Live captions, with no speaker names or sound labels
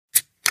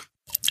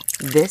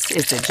This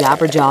is the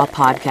Jabberjaw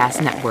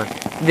Podcast Network.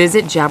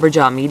 Visit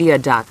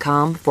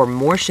jabberjawmedia.com for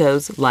more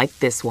shows like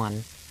this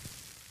one.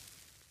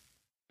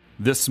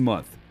 This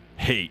month,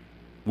 Hate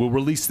will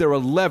release their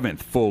 11th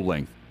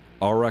full-length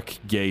Auroch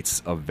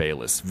Gates of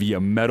Valus via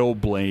Metal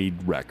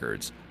Blade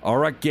Records.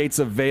 Auroch Gates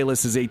of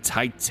Valus is a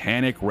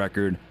titanic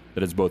record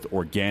that is both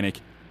organic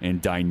and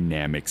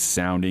dynamic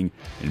sounding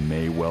and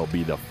may well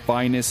be the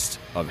finest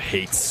of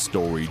Hate's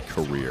storied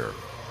career.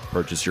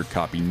 Purchase your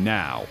copy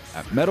now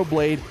at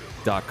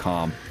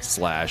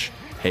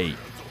metalblade.com/hate.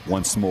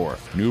 Once more,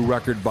 new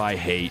record by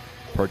Hate.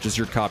 Purchase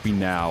your copy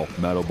now,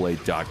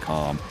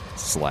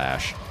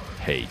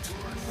 metalblade.com/hate.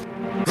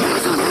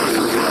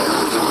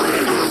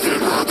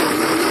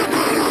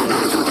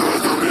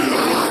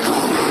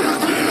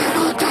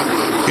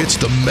 It's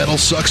the Metal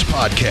Sucks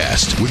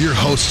Podcast with your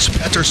hosts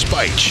Petter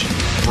Speich,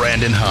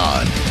 Brandon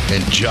Hahn,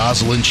 and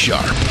Jocelyn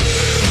Sharp.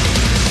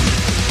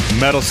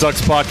 Metal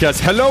Sucks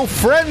Podcast. Hello,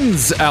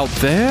 friends out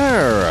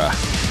there.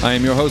 I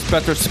am your host,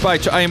 Petter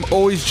Speich. I am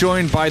always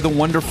joined by the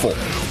wonderful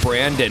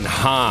Brandon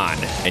Hahn.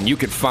 And you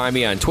can find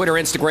me on Twitter,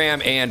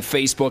 Instagram, and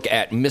Facebook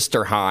at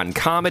Mr. Hahn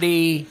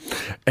Comedy.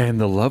 And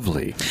the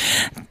lovely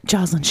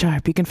Jocelyn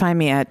Sharp. You can find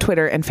me at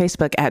Twitter and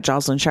Facebook at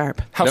Jocelyn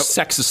Sharp. How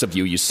sexist of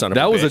you, you son of a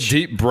bitch. That was a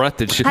deep breath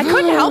that she... I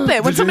couldn't help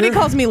it. When somebody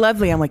calls me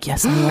lovely, I'm like,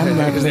 yes, I am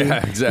lovely.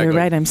 Yeah, exactly. You're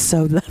right, I'm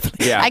so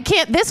lovely. Yeah. I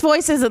can't, this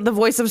voice isn't the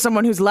voice of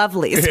someone who's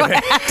lovely, so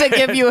I have to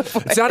give you a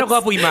voice. It's not a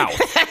lovely mouth.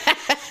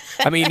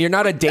 I mean, you're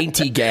not a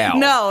dainty gal.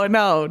 No.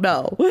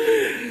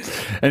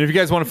 And if you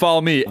guys want to follow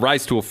me,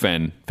 Rise to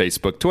Offend,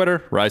 Facebook,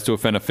 Twitter, Rise to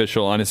Offend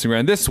Official on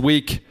Instagram. This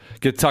week,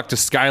 get to talk to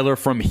Schuylar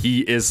from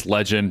He Is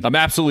Legend. I'm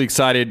absolutely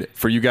excited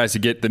for you guys to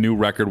get the new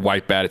record,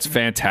 White Bat. It's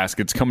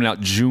fantastic. It's coming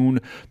out June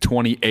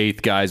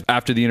 28th, guys.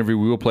 After the interview,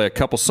 we will play a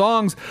couple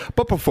songs.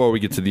 But before we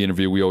get to the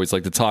interview, we always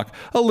like to talk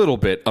a little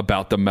bit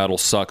about the Metal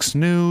Sucks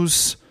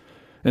news.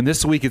 And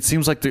this week, it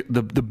seems like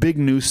the big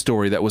news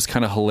story that was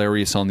kind of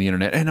hilarious on the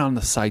internet and on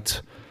the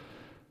site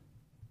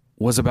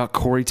was about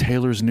Corey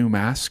Taylor's new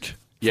mask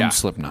from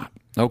Slipknot.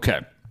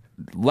 Okay.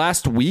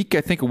 Last week,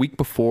 I think a week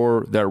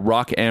before, that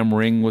Rock Am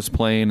Ring was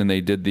playing and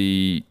they did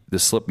the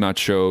Slipknot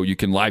show, you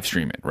can live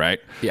stream it, right?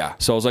 Yeah.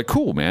 So I was like,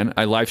 cool, man.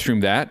 I live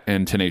streamed that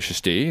and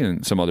Tenacious D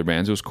and some other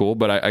bands. It was cool.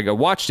 But I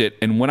watched it,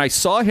 and when I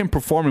saw him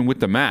performing with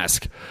the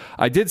mask,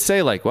 I did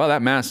say, like, well,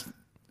 that mask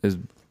is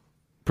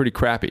pretty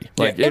crappy.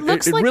 Like it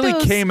looks like really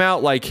those... came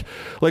out like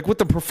with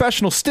the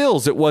professional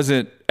stills, it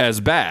wasn't as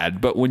bad,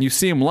 but when you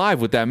see him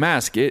live with that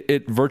mask,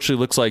 it virtually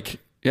looks like,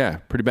 yeah,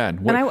 pretty bad.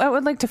 And I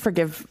would like to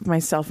forgive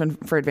myself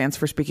for advance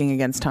for speaking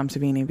against Tom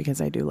Savini,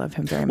 because I do love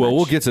him very much. Well,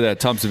 we'll get to that.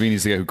 Tom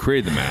Savini's the guy who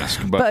created the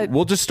mask, but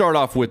we'll just start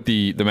off with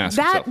the mask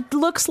that itself.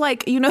 Looks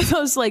like, you know,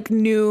 those like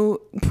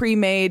new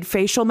pre-made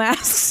facial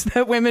masks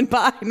that women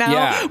buy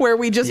now, where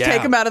we just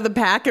take them out of the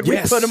pack and we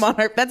put them on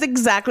our... That's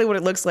exactly what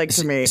it looks like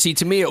to me. See,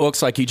 to me, it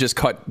looks like you just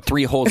cut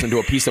 3 holes into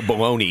a piece of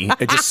bologna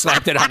and just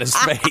slapped it on his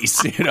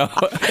face, you know?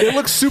 It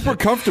looks super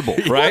comfortable,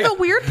 right? Well,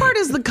 the weird part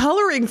is the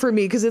coloring for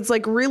me, because it's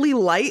like really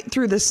light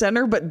through the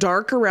center, but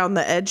dark around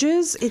the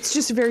edges. It's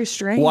just very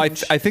strange. Well,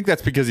 I think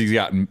that's because he's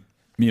got, you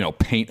know,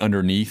 paint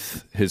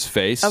underneath his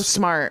face. Oh,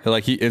 smart.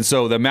 And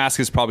so the mask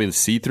is probably the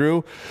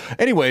see-through.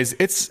 Anyways,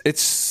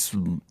 it's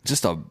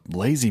just a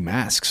lazy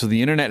mask. So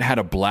the internet had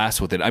a blast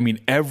with it. I mean,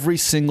 every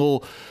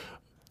single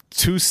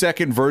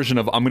 2-second version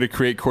of I'm going to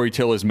create Corey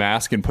Taylor's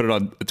mask and put it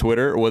on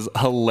Twitter was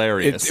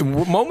hilarious.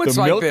 Moments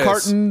the like milk this,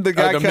 carton, the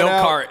guy the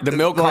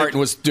milk carton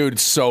was, dude,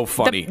 so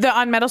funny.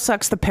 On Metal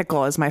Sucks, the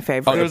pickle is my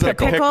favorite. Oh, the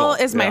pickle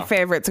is my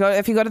favorite. So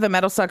if you go to the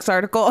Metal Sucks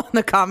article in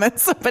the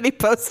comments, somebody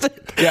posted.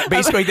 Yeah,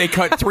 basically they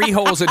cut 3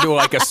 holes into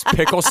like a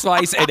pickle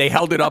slice and they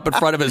held it up in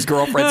front of his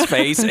girlfriend's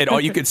face, and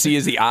all you could see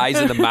is the eyes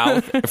and the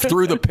mouth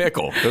through the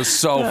pickle. It was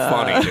so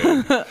funny,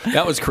 dude.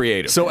 That was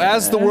creative. So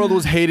as the world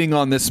was hating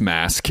on this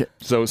mask,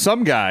 so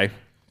some guy,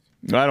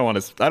 I don't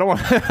want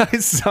to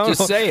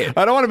just say it.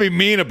 I don't want to be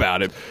mean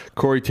about it.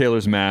 Corey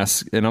Taylor's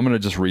mask, and I'm going to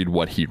just read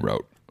what he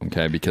wrote,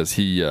 okay? Because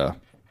he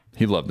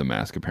loved the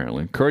mask,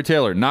 apparently. Corey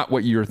Taylor, not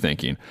what you're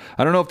thinking.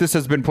 I don't know if this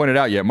has been pointed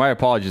out yet. My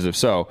apologies if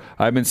so.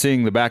 I've been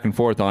seeing the back and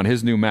forth on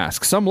his new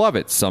mask. Some love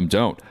it, some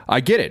don't.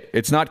 I get it.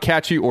 It's not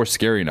catchy or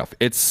scary enough.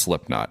 It's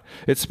Slipknot.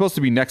 It's supposed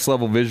to be next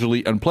level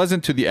visually,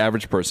 unpleasant to the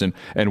average person,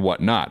 and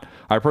whatnot.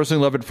 I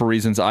personally love it for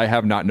reasons I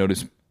have not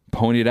noticed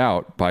pointed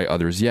out by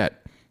others yet.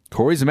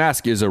 Corey's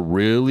mask is a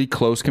really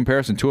close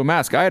comparison to a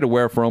mask I had to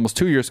wear for almost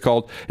 2 years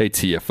called a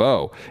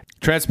TFO,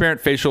 transparent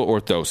facial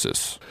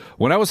orthosis.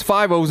 When I was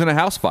 5, I was in a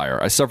house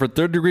fire. I suffered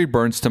third-degree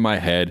burns to my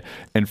head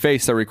and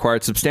face that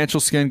required substantial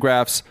skin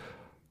grafts.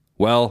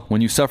 Well,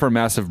 when you suffer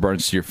massive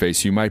burns to your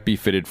face, you might be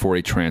fitted for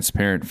a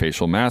transparent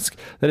facial mask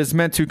that is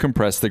meant to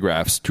compress the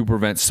grafts to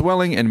prevent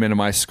swelling and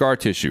minimize scar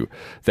tissue.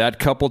 That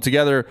coupled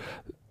together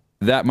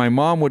that my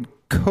mom would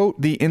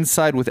coat the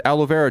inside with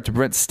aloe vera to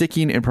prevent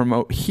sticking and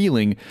promote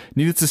healing.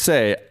 Needless to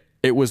say,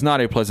 it was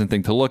not a pleasant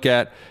thing to look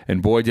at,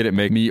 and boy, did it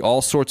make me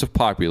all sorts of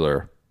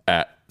popular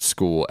at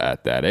school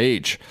at that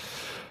age.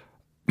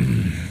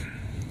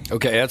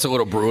 Okay, that's a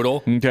little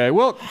brutal. Okay,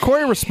 well,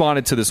 Corey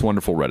responded to this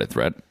wonderful Reddit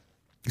thread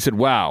He said,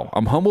 wow,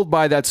 I'm humbled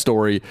by that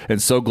story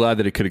and so glad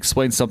that it could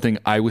explain something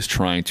I was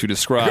trying to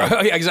describe.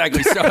 Yeah,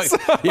 exactly.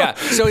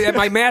 So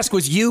my mask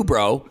was you,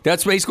 bro.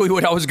 That's basically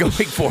what I was going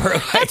for.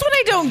 That's what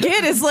I don't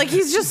get is like,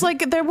 he's just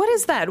like, what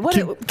is that?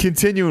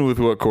 Continuing with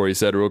what Corey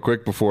said real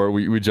quick before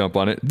we jump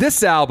on it.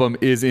 This album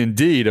is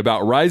indeed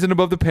about rising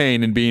above the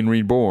pain and being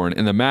reborn,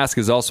 and the mask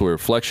is also a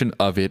reflection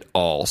of it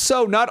all.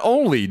 So not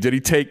only did he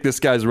take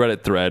this guy's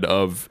Reddit thread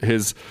of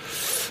his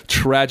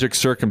tragic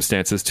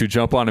circumstances to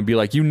jump on and be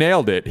like, you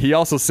nailed it. He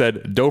also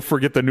said, don't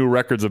forget the new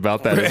records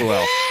about that as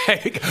well.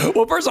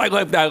 Well, first, I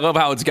love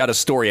how it's got a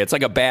story. It's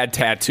like a bad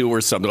tattoo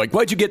or something. Like,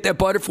 why'd you get that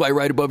butterfly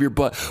right above your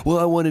butt? Well,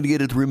 I wanted to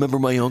get it to remember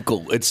my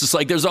uncle. It's just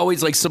like there's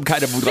always like some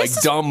kind of like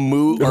dumb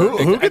move.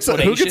 Who gets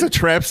a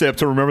tramp stamp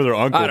to remember their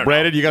uncle?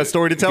 Brandon, you got a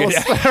story to tell us?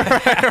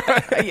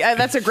 Yeah,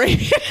 that's a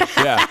great.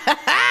 Yeah.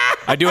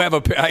 I do have a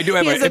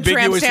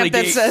tramp stamp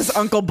that says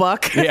Uncle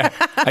Buck. Yeah,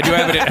 I do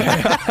have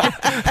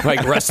it.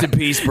 Like, rest in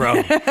peace, bro.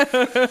 I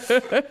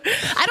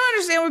don't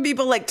understand when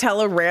people like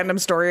tell a random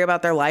story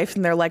about their life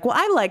and they're like, well,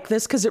 I like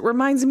this because it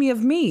reminds me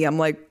of me. I'm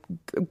like,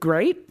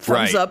 great,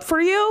 thumbs up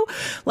for you.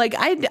 Like,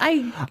 I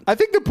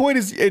think the point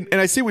is, and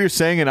I see what you're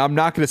saying, and I'm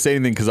not going to say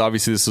anything because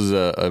obviously this was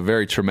a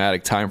very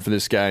traumatic time for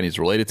this guy and he's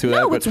related to that.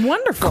 No, it's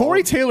wonderful.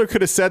 Corey Taylor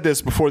could have said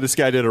this before this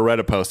guy did a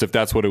Reddit post if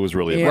that's what it was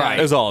really about. Right.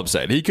 That's all I'm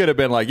saying. He could have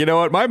been like, you know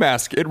what, my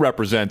mask, it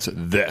represents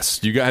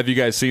this. Have you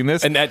guys seen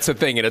this? And that's the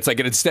thing. And it's like,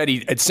 and instead,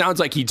 it sounds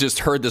like he just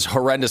heard this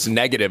horrendous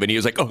negative and he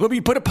was like, oh, let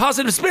me put a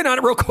positive spin on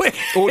it real quick.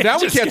 Well, now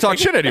we can't talk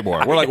shit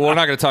anymore. We're like, well, we're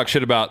not going to talk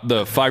shit about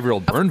the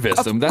 5-year-old burn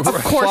victim. That's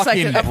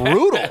fucking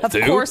brutal,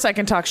 dude. Of course I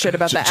can talk shit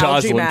about the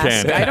algae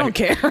mask. Can. I don't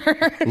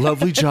care.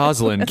 Lovely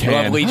Jocelyn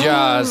can. Lovely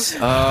Jaws.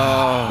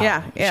 Oh.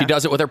 Yeah. She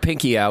does it with her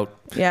pinky out.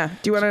 Yeah.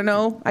 Do you want to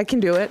know? I can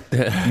do it.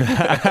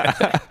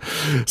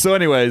 So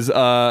anyways,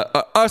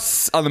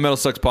 us on the Metal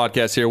Sucks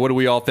podcast here, what do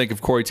we all think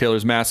of Corey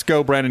Taylor's mask?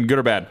 Go, Brandon, good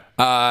or bad?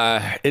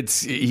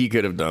 He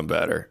could have done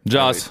better.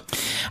 Jaws?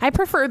 I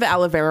prefer the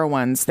aloe vera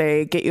ones.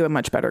 They get you a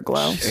much better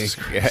glow.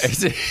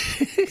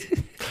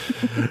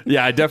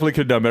 Yeah, I definitely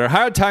could have done better.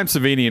 How about Tom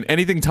Savini? And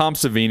anything Tom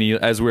Savini,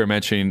 as we were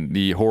mentioning,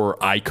 the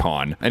horror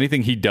icon,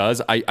 anything he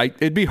does,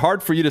 it'd be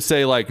hard for you to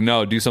say, like,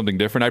 no, do something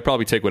different. I'd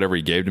probably take whatever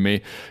he gave to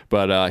me.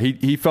 But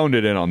he phoned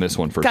it in on this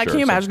one for sure. Can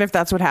you imagine if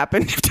that's what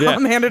happened? If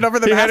Tom handed over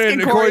the mask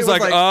and Corey's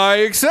like, I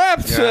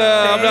accept.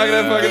 I'm not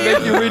going to fucking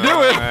make you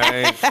redo it.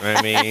 Right.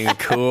 I mean,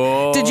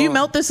 cool. Did you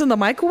melt this in the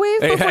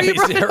microwave before you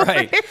brought it over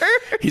here?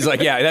 He's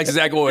like, yeah, that's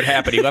exactly what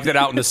happened. He left it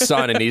out in the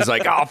sun, and he's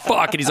like, oh,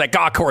 fuck. And he's like,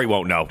 Corey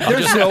won't know.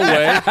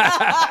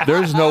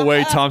 There's no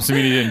way Tom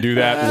Savini didn't do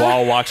that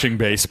while watching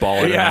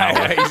baseball. He's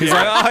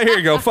like, here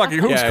you go. Fucking,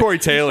 who's Corey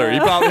Taylor? He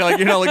probably like,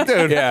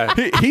 dude. Yeah.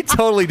 He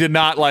totally did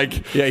not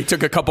like. Yeah, he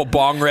took a couple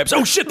bong rips.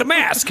 Oh shit, the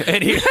mask.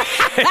 And he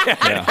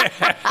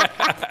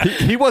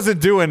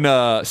wasn't doing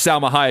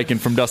Salma Hayek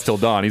and From Dusk Till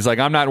Dawn. He's like,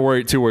 I'm not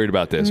too worried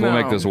about this. We'll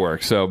make this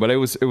work. So, but it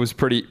was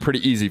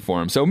pretty easy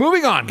for him. So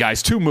moving on,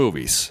 guys, 2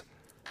 movies.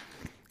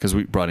 Because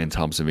we brought in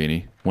Tom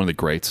Savini, one of the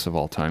greats of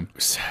all time.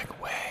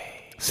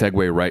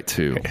 Segue right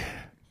to.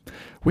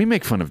 We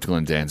make fun of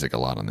Glenn Danzig a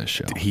lot on this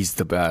show. He's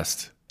the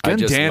best. Glenn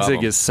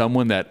Danzig is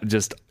someone that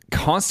just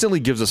constantly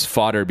gives us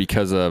fodder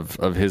because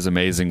of his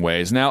amazing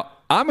ways. Now,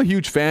 I'm a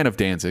huge fan of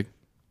Danzig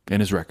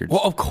and his records.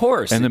 Well, of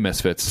course. And the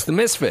Misfits. It's the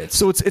Misfits.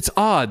 So it's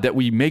odd that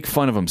we make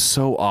fun of him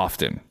so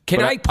often.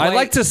 I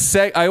like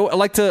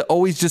to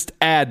always just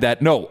add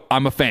that, no,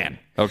 I'm a fan.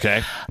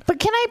 Okay? But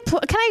can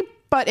I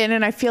butt in?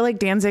 And I feel like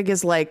Danzig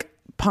is like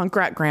punk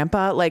rock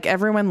grandpa. Like,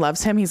 everyone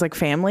loves him. He's like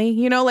family.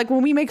 You know, like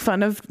when we make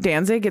fun of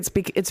Danzig, it's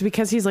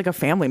because he's like a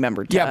family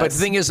member to us. But the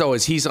thing is, though,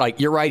 is he's like,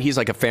 you're right, he's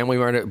like a family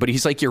member, but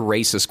he's like your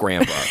racist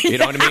grandpa. You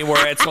know what I mean?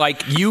 Where it's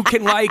like, you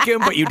can like him,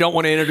 but you don't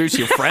want to introduce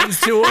your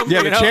friends to him.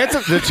 Yeah,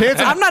 the chance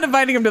of I'm not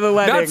inviting him to the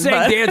wedding. Not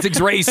saying Danzig's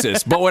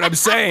racist, but what I'm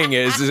saying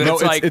is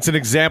it's an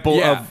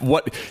example of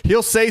what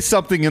he'll say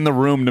something in the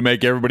room to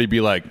make everybody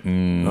be like,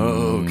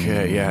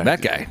 okay, yeah,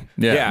 that guy.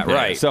 Yeah,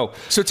 right. So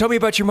tell me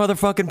about your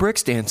motherfucking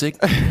bricks, Danzig.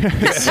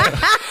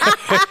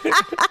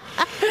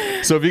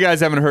 So if you guys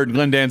haven't heard,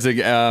 Glenn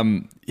Danzig,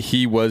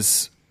 he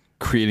was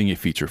creating a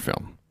feature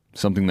film,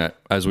 something that,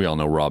 as we all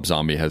know, Rob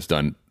Zombie has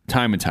done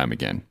time and time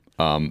again.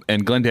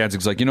 And Glenn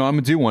Danzig's like, I'm going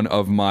to do one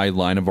of my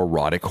line of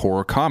erotic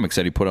horror comics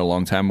that he put out a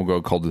long time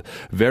ago called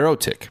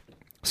Verotic.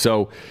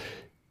 So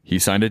he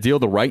signed a deal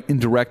to write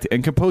and direct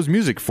and compose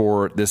music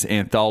for this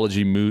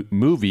anthology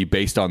movie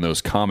based on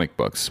those comic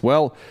books.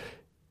 Well,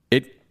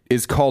 it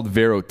is called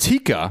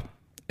Verotica,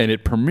 and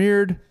it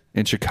premiered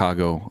in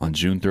Chicago on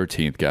June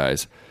 13th,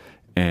 guys.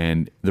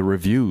 And the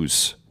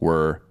reviews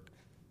were,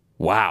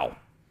 wow.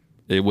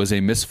 It was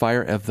a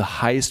misfire of the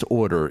highest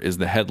order is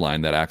the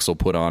headline that Axel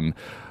put on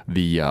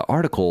the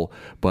article,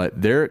 but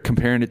they're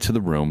comparing it to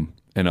The Room,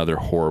 and other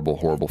horrible,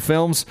 horrible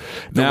films.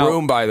 The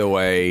Room, by the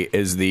way,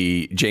 is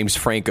the James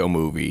Franco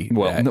movie.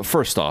 Well, no,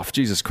 first off,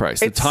 Jesus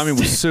Christ, the Tommy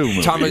Wiseau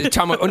movie.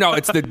 No,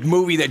 it's the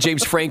movie that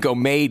James Franco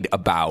made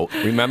about.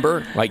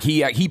 Remember, like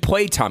he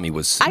played Tommy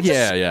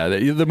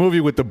Wiseau. The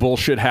movie with the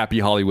bullshit Happy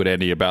Hollywood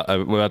ending about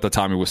the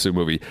Tommy Wiseau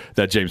movie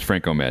that James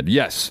Franco made.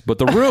 Yes, but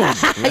The Room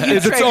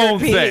is its own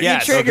thing.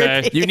 Yes,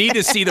 you need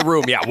to see The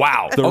Room. Yeah,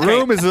 wow. The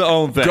Room is its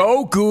own thing.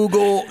 Go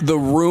Google The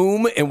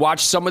Room and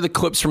watch some of the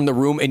clips from The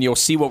Room, and you'll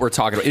see what we're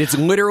talking about. It's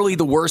literally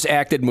the worst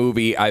acted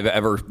movie I've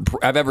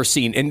ever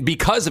seen, and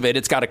because of it,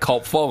 it's got a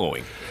cult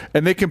following.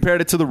 And they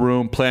compared it to The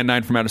Room, Plan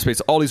 9 from Outer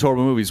Space, all these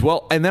horrible movies.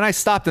 Well, and then I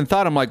stopped and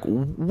thought, I'm like,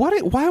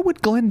 why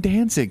would Glenn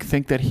Danzig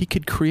think that he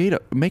could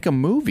make a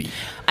movie?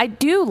 I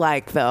do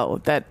like,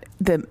 though, that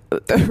the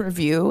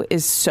review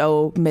is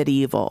so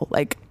medieval.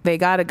 Like, they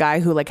got a guy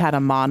who, like, had a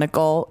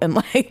monocle and,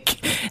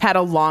 like, had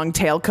a long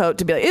tailcoat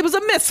to be like, it was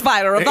a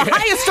misfire of the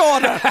highest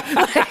order.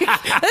 Like,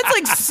 that's,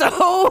 like,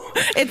 so...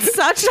 It's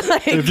such,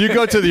 like... If you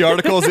go to the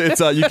articles, it's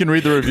you can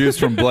read the reviews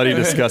from Bloody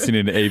Disgusting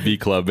and AV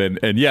Club.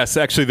 And yes,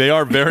 actually, they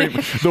are very...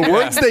 The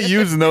words they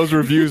use in those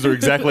reviews are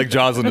exactly like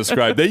Jocelyn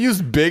described. They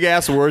use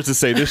big-ass words to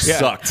say this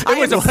sucked.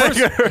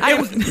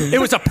 It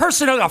was a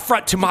personal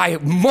affront to my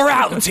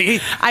morality.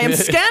 I am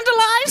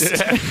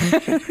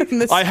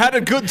scandalized. I had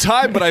a good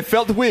time, but I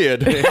felt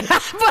weird. But I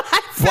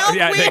felt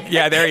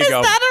weird. There you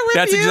go. Is that a review?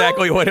 That's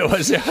exactly what it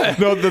was.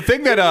 No, the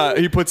thing that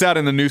he puts out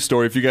in the news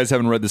story, if you guys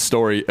haven't read the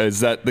story,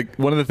 is that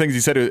one of the things he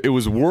said, it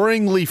was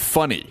worryingly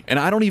funny. And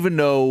I don't even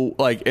know,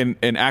 like, and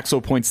Axel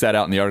points that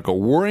out in the article.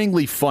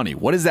 Worryingly funny.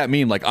 What does that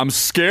mean? Like, I'm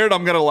scared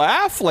I'm going to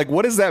laugh? Like,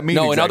 what does that mean?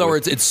 No, exactly? In other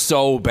words, it's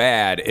so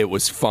bad, it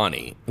was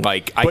funny.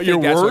 Like, but you're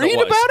worried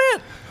about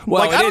it?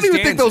 Well, like, I don't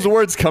even think those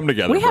words come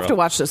together. We have to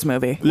watch this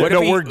movie.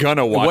 We're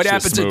gonna watch. What this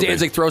happens movie. if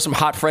Danzig throws some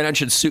hot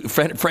French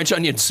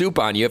onion soup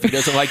on you if he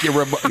doesn't like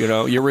your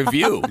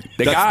review?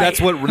 That's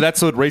what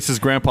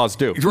racist grandpas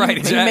do. Right,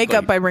 exactly. You make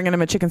up by bringing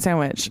him a chicken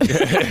sandwich.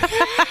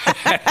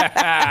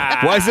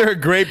 Why is there a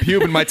grape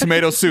cube in my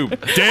tomato soup?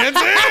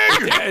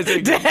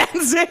 Danzig!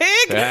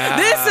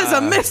 This is a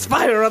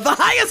misfire of the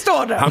highest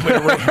order.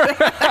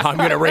 I'm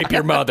gonna rape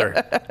your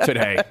mother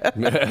today.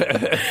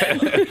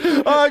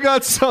 I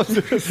got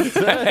something to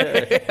say. I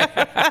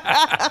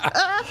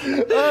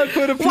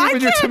put a pube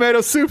in your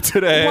tomato soup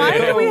today. Why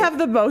do we have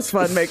the most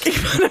fun making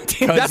fun of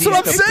Danzig? That's what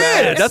I'm saying.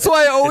 best. That's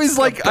why I always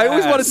I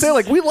always want to say,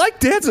 like, we like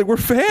Danzig. We're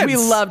fans. We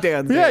love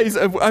Danzig.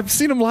 Yeah, I've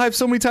seen him live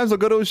so many times. I'll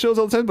go to his shows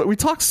all the time. But we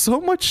talk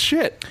so much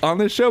shit on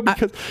this show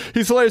because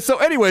he's hilarious. So,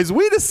 anyways,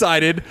 we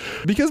decided,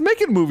 because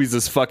making movies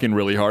is fucking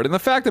really hard, and the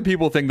fact that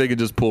people think they can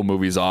just pull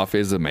movies off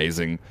is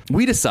amazing.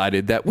 We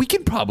decided that we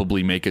can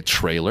probably make a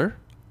trailer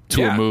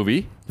to a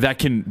movie that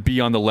can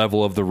be on the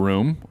level of The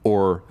Room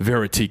or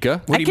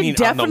Veritica. What do you mean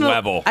on the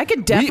level? I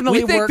could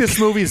definitely we think this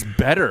movie is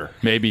better,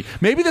 maybe.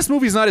 Maybe this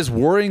movie's not as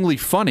worryingly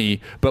funny,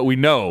 but we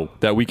know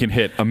that we can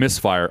hit a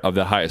misfire of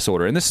the highest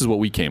order, and this is what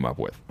we came up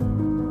with.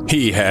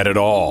 He had it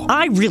all.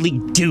 I really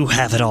do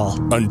have it all.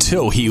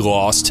 Until he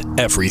lost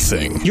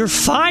everything. You're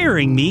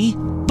firing me?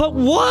 But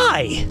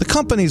why? The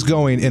company's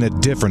going in a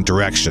different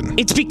direction.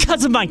 It's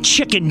because of my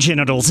chicken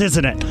genitals,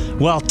 isn't it?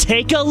 Well,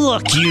 take a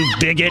look, you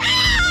bigot.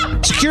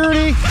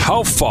 Security?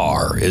 How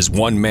far is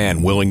one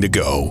man willing to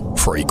go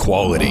for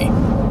equality?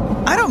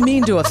 I don't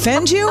mean to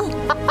offend you,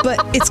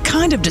 but it's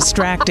kind of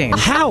distracting.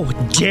 How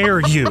dare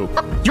you?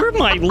 You're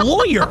my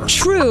lawyer.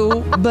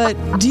 True, but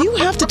do you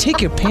have to take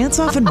your pants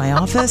off in my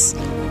office?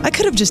 I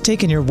could have just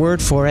taken your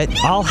word for it.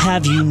 I'll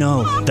have you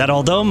know that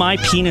although my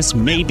penis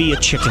may be a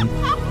chicken,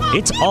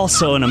 it's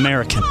also an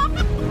American.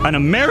 An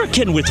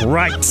American with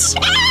rights.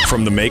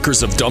 From the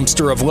makers of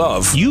Dumpster of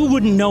Love. You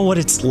wouldn't know what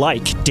it's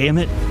like, damn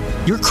it.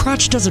 Your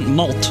crotch doesn't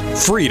molt.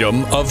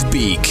 Freedom of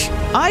Beak.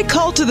 I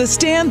call to the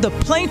stand the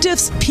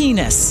plaintiff's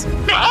penis.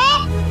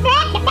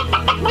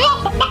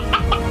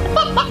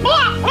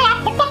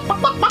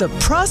 The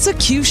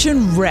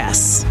prosecution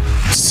rests.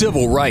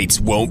 Civil rights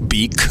won't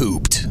be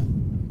cooped.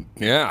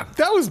 Yeah.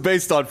 That was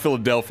based on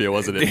Philadelphia,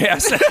 wasn't it?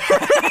 Yes. You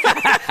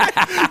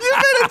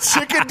made a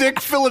chicken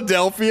dick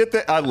Philadelphia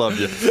thing. I love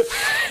you.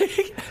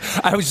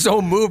 I was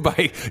so moved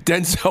by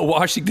Denzel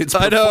Washington's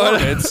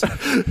performance.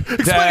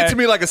 Explain it to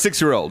me like a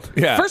 6-year-old.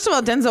 Yeah. First of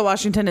all, Denzel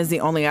Washington is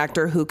the only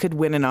actor who could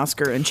win an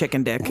Oscar in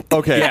Chicken Dick.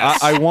 Okay, Yes.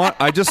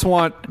 I just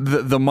want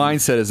the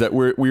mindset is that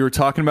we were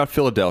talking about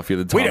Philadelphia,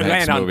 the Tom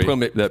Hanks movie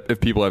that if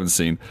people haven't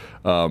seen.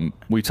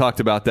 We talked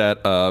about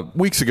that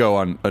weeks ago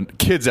on a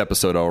kids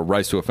episode of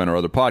Rise to Offend or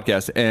other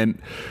podcast,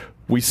 and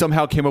we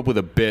somehow came up with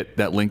a bit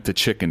that linked to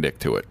Chicken Dick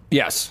to it.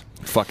 Yes.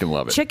 Fucking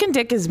love it. Chicken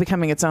Dick is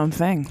becoming its own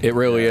thing. It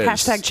really is.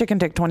 Hashtag Chicken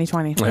Dick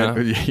 2020. Yeah.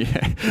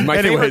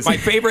 My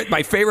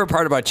favorite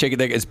part about Chicken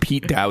Dick is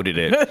Pete doubted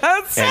it.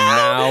 And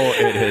now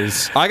it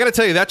is. I got to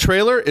tell you, that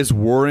trailer is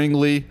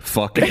worryingly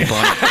fucking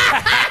funny.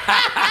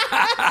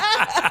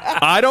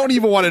 I don't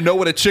even want to know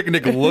what a chicken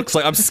dick looks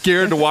like. I'm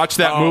scared to watch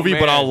that movie,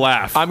 but man. I'll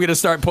laugh. I'm going to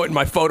start putting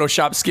my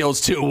Photoshop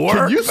skills to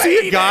work. Can you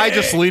see a guy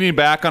baby. just leaning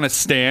back on a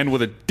stand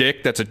with a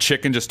dick that's a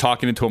chicken just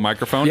talking into a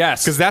microphone?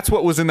 Yes. Because that's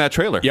what was in that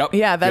trailer. Yep.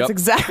 Yeah, that's Yep.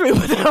 exactly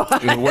what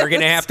that was. We're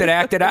going to have to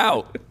act it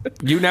out.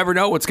 You never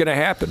know what's going to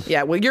happen.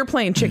 Yeah, well, you're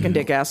playing chicken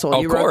dick asshole.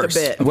 Of You wrote course.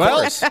 the bit. Well,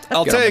 course.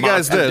 I'll Got tell a you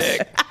guys monster this.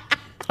 dick.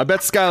 I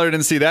bet Schuylar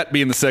didn't see that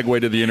being the segue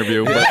to the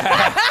interview.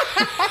 But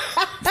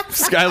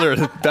Schuylar,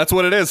 that's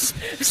what it is.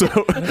 So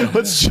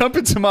let's jump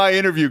into my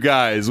interview,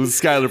 guys, with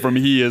Schuylar from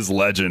He Is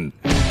Legend.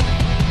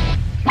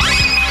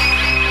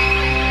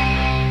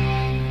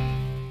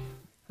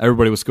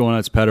 Everybody, what's going on?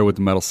 It's Petter with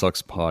the Metal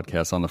Sucks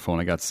podcast. On the phone,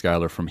 I got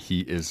Schuylar from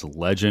He Is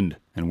Legend,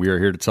 and we are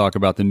here to talk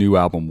about the new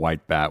album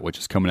White Bat, which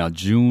is coming out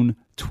June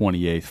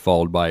 28th,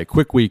 followed by a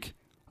quick week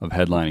of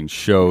headlining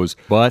shows.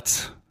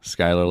 But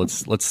Schuylar,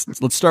 let's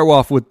start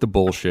off with the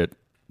bullshit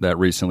that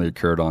recently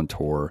occurred on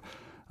tour.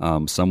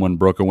 Someone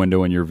broke a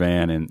window in your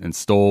van and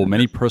stole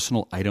many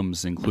personal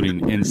items,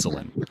 including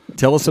insulin.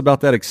 Tell us about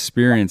that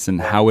experience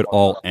and how it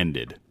all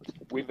ended.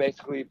 We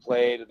basically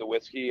played the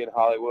Whiskey in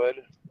Hollywood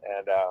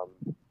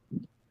and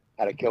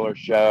had a killer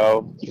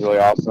show. It was really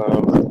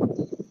awesome.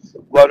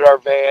 Loaded our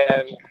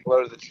van,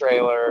 loaded the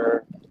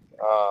trailer.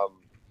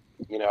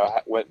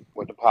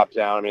 Went to pop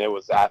down. I mean, it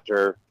was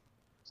after.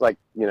 It's like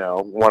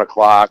 1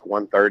 o'clock,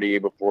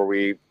 1:30 before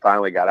we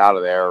finally got out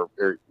of there.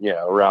 Or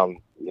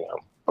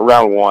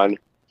around 1.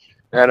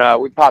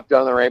 And we popped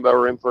down the Rainbow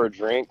Room for a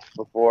drink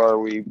before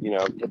we,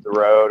 hit the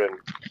road and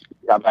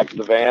got back to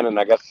the van. And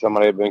I guess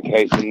somebody had been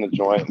casing the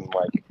joint and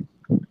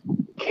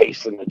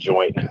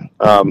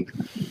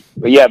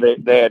but yeah,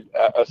 they had,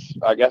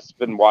 I guess,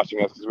 been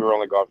watching us because we were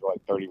only gone for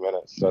like 30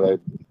 minutes. So they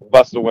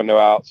busted the window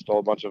out, stole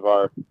a bunch of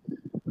our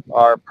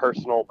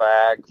personal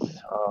bags,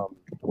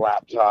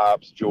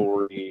 laptops,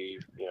 jewelry,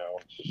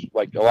 just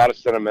like a lot of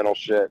sentimental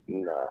shit.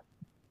 And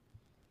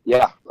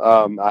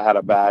I had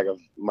a bag of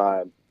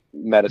my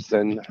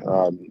medicine.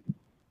 And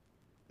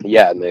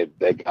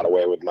they got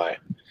away with my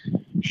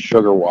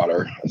sugar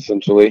water,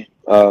 essentially.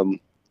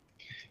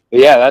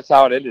 Yeah, that's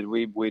how it ended.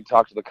 We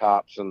talked to the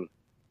cops and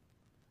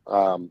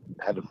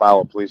had to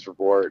file a police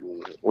report,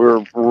 and we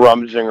were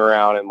rummaging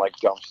around in like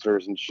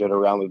dumpsters and shit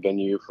around the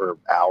venue for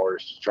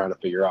hours trying to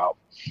figure out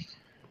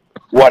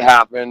what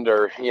happened,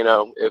 or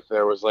if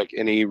there was like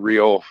any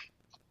real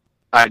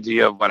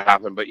idea of what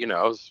happened. But it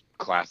was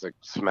classic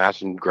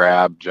smash and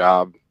grab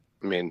job.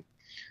 I mean,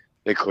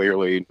 they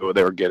clearly knew what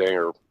they were getting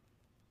or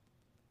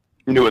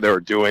knew what they were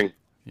doing.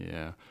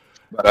 Yeah.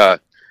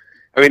 But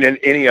in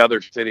any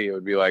other city, it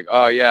would be like,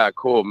 oh yeah,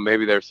 cool,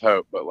 maybe there's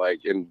hope. But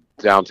like in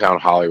downtown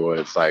Hollywood,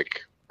 it's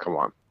like, come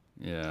on.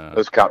 Yeah.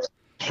 Those cops,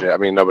 shit. I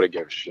mean, nobody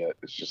gives a shit.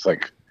 It's just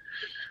like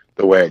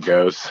the way it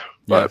goes.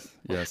 But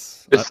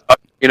yes. It's,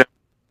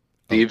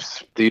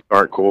 thieves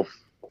aren't cool.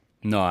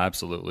 No,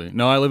 absolutely.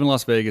 No, I live in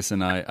Las Vegas,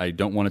 and I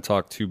don't want to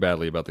talk too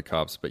badly about the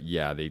cops, but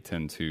yeah, they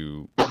tend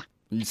to.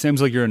 It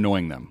seems like you're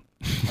annoying them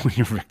when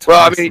you're victimized. Well,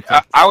 I mean,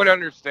 I would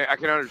understand. I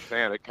can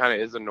understand. It kind of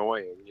is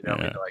annoying, I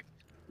mean, like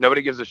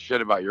nobody gives a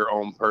shit about your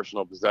own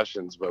personal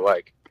possessions, but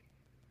like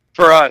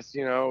for us,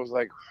 it was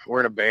like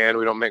we're in a band.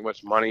 We don't make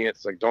much money.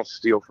 It's like don't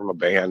steal from a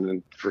band,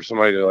 and for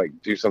somebody to like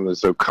do something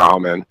so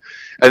common,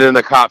 and then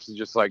the cops would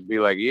just like be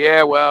like,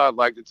 yeah, well, I'd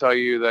like to tell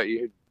you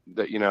that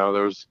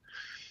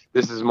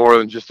this is more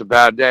than just a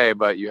bad day,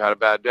 but you had a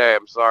bad day.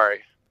 I'm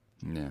sorry.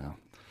 Yeah.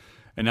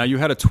 And now you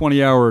had a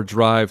 20-hour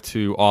drive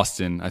to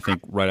Austin, I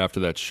think, right after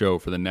that show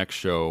for the next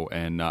show.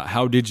 And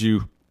how did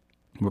you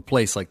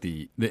replace like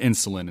the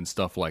insulin and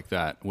stuff like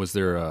that? Was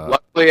there a...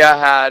 Luckily,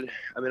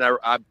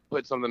 I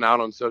put something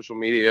out on social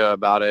media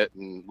about it,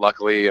 and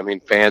luckily,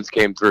 fans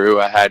came through.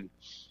 We had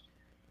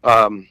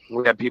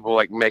people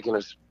like making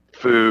us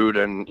food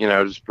and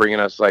just bringing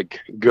us like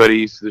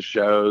goodies to the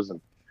shows,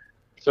 and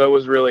so it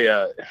was really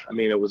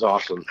it was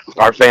awesome.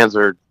 Our fans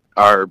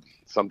are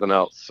something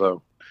else.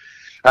 So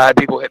I had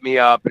people hit me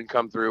up and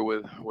come through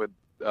with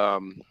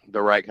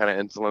the right kind of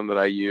insulin that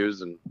I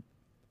use, and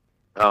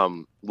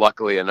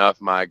luckily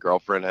enough, my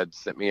girlfriend had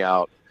sent me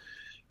out.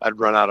 I'd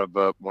run out of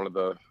one of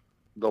the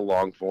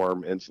long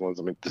form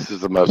insulins. This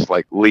is the most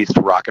like least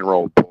rock and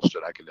roll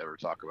bullshit I could ever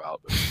talk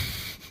about.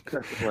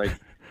 But,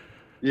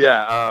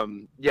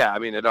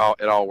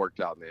 it all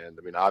worked out in the end.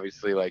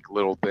 Obviously, like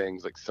little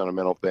things, like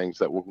sentimental things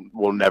that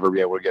we'll never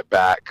be able to get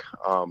back.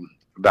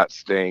 That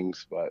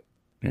stings, but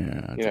they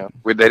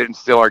didn't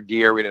steal our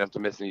gear. We didn't have to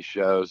miss any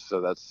shows,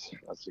 so that's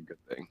a good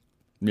thing.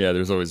 Yeah,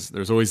 there's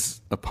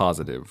always a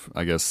positive,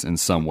 I guess, in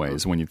some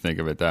ways when you think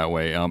of it that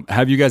way.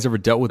 Have you guys ever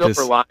dealt with this?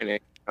 Silver lining,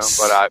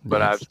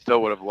 but I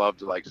still would have loved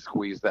to like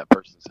squeeze that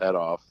person's head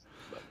off.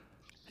 But,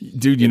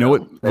 dude, you know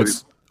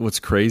what's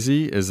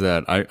crazy is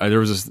that there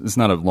was this. It's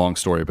not a long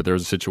story, but there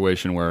was a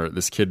situation where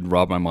this kid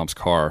robbed my mom's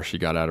car. She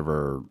got out of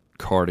her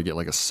car to get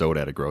like a soda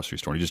at a grocery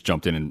store. And he just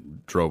jumped in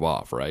and drove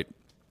off, right?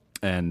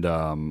 And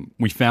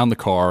we found the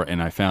car,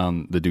 and I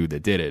found the dude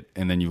that did it.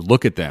 And then you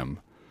look at them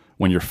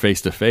when you're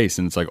face to face,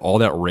 and it's like all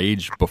that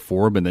rage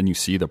before, but then you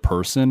see the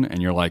person,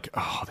 and you're like,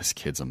 oh, this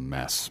kid's a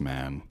mess,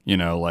 man.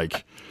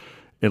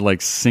 it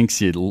like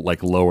sinks you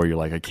like lower. You're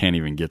like, I can't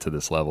even get to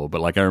this level.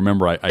 But like I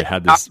remember I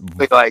had this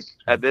like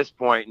at this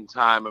point in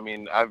time. I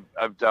mean,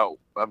 I've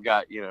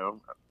got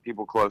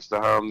people close to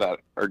home that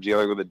are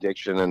dealing with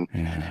addiction, and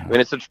I mean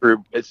it's a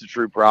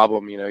true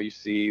problem. You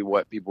see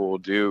what people will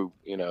do.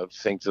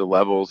 Sink to the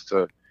levels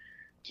to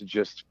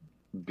just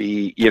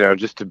be,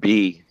 just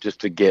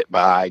to get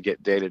by,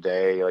 get day to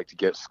day, like to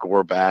get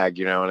score bag,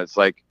 and it's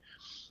like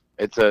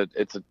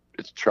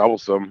it's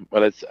troublesome,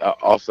 but it's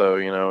also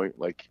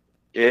like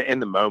in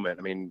the moment.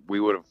 I mean, we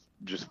would have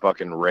just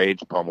fucking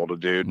rage pummeled a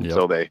dude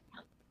until but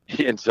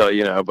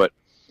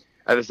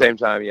at the same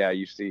time, yeah,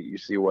 you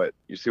see what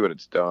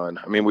it's done.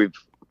 I mean, we've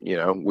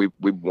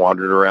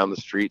wandered around the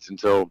streets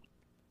until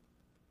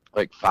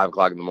like 5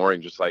 o'clock in the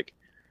morning, just like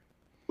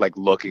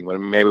looking.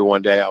 When maybe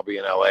one day I'll be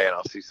in LA and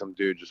I'll see some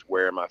dude just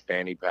wearing my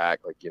fanny pack,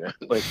 like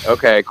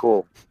okay,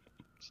 cool,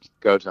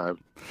 go time.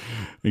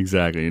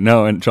 Exactly.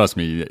 No, and trust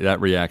me,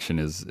 that reaction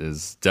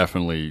is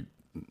definitely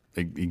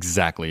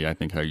exactly, I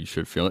think, how you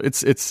should feel.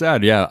 It's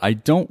sad. Yeah, I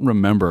don't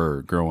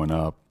remember growing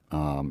up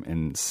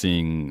and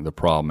seeing the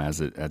problem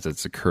as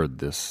it's occurred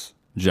this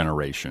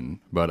generation,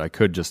 but I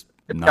could just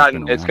it's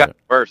gotten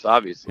worse,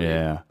 obviously.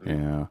 Yeah.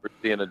 We're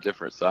seeing a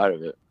different side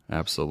of it.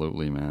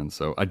 Absolutely, man.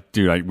 So,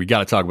 we got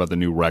to talk about the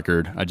new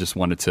record. I just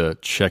wanted to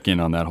check in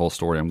on that whole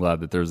story. I'm glad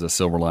that there's a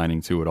silver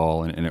lining to it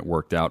all, and it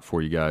worked out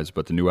for you guys.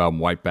 But the new album,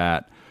 White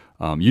Bat,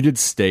 you did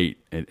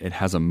state it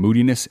has a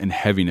moodiness and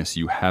heaviness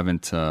you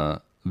haven't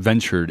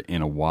ventured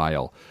in a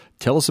while.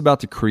 Tell us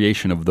about the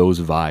creation of those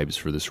vibes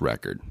for this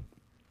record.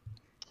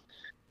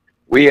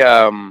 We've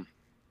had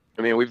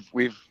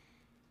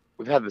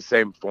the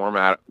same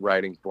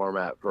writing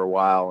format for a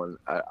while, and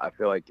I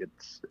feel like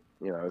it's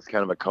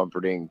kind of a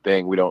comforting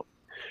thing. We don't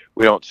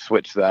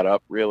switch that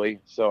up really.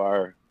 So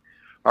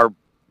our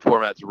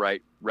format to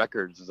write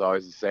records is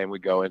always the same. We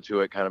go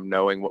into it kind of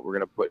knowing what we're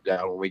going to put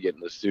down when we get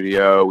in the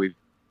studio.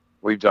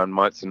 We've done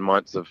months and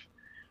months of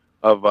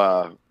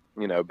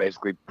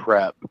basically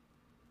prep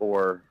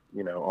or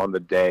on the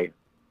day.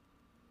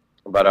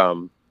 But I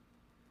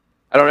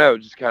don't know,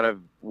 just kind of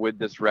with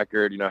this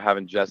record,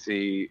 having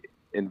Jesse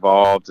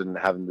involved and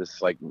having this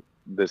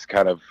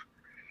kind of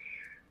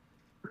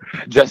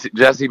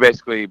Jesse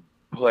basically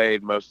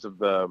played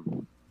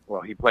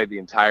he played the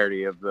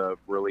entirety of the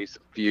release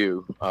of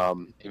Few,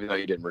 even though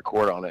he didn't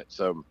record on it.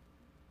 So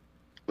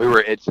we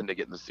were itching to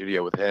get in the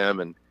studio with him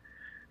and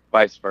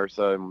vice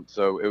versa. And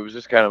so it was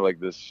just kind of like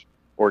this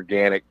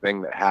organic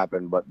thing that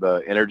happened, but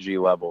the energy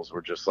levels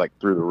were just like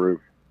through the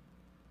roof.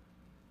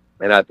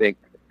 And I think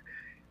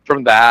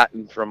from that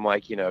and from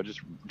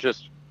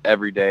just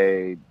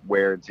everyday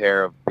wear and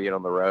tear of being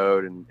on the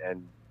road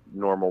and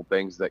normal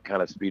things, that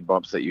kind of speed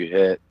bumps that you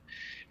hit,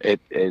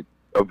 it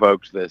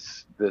evoked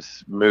this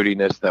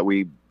moodiness that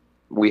we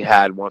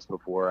had once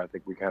before. I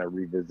think we kind of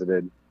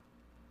revisited.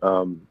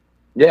 I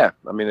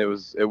mean, it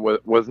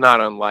was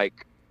not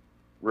unlike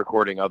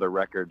recording other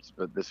records,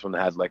 but this one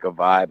has like a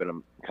vibe and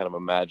a kind of a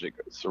magic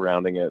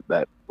surrounding it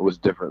that was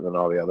different than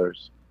all the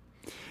others.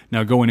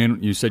 Now, going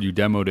in, you said you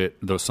demoed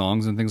those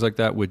songs and things like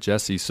that with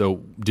Jesse.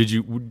 So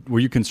were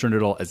you concerned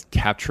at all as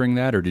capturing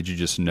that, or did you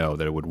just know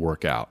that it would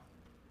work out?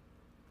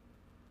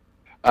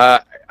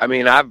 I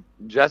mean,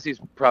 Jesse's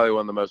probably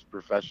one of the most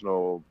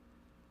professional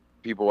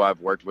people I've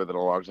worked with in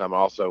a long time.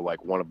 Also,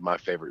 like, one of my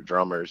favorite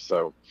drummers.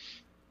 So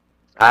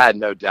I had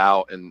no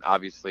doubt. And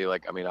obviously,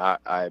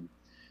 I'm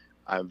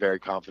very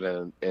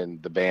confident in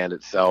the band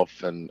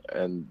itself and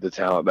the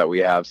talent that we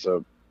have.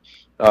 So,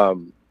 I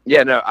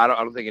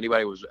don't think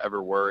anybody was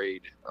ever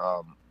worried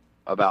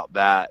about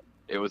that.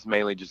 It was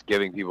mainly just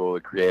giving people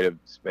the creative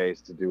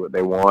space to do what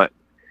they want.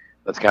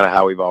 That's kind of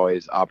how we've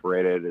always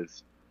operated,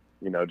 is,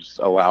 just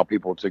allow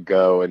people to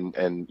go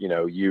and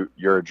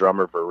you're a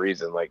drummer for a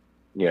reason. Like,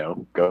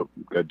 go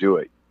do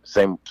it.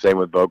 Same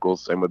with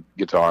vocals, same with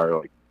guitar.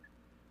 Like,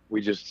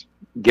 we just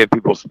give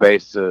people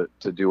space to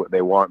do what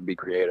they want and be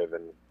creative.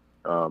 And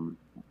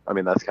I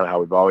mean, that's kind of how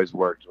we've always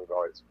worked. We've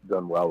always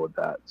done well with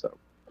that. So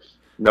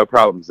no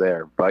problems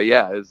there. But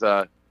yeah,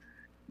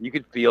 you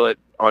could feel it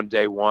on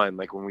day one,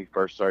 like when we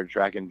first started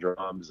tracking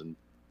drums, and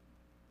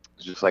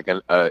it's just like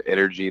an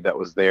energy that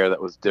was there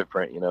that was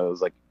different. It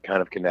was like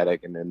kind of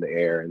kinetic and in the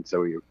air. And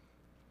so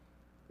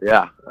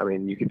I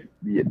mean, you could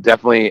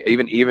definitely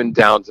even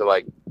down to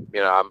like,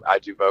 I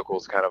do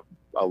vocals kind of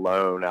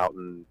alone out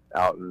in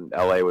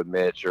LA with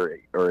Mitch or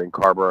in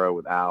Carborough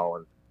with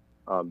Al.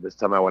 And this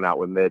time I went out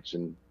with Mitch,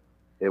 and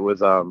it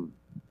was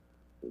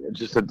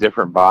just a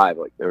different vibe.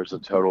 Like, there was a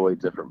totally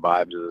different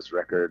vibe to this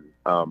record.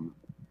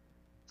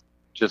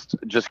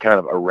 Just kind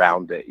of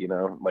around it,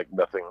 like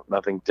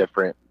nothing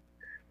different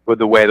with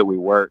the way that we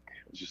work.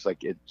 It's just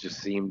like, it just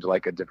seemed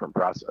like a different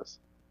process.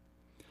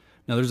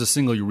 Now, there's a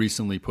single you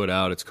recently put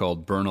out. It's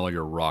called Burn All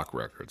Your Rock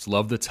Records.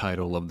 Love the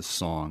title, love the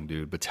song,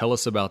 dude. But tell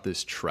us about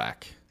this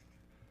track.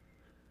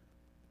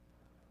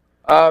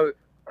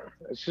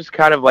 It's just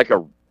kind of like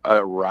a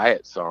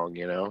riot song,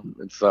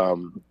 It's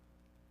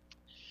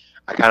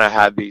I kind of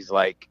had these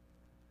like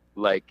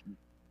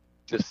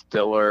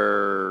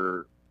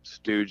Distiller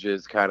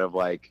Stooges kind of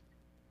like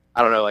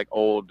I don't know, like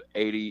old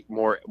 80,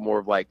 more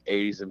of like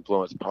 80s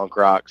influenced punk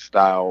rock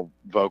style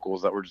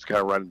vocals that were just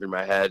kind of running through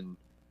my head. And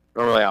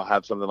normally I'll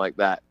have something like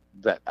that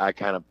I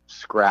kind of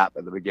scrap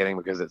at the beginning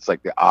because it's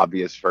like the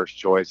obvious first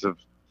choice of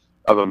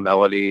a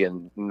melody.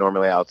 And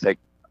normally I'll take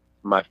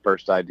my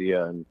first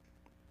idea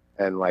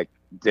and like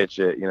ditch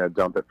it,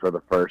 dump it for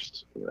the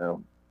first,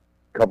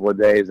 couple of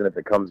days. And if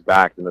it comes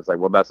back, then it's like,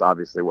 well, that's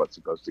obviously what's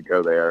supposed to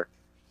go there.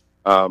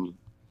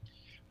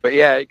 But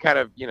yeah, it kind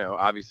of,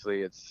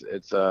 obviously it's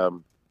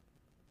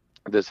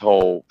this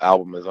whole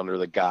album is under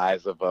the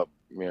guise of a,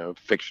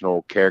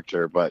 fictional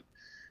character, but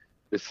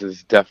this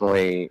is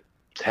definitely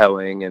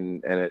telling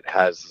and it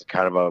has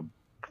kind of a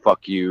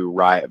fuck you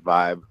riot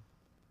vibe,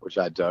 which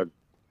I dug.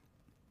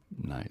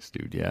 Nice,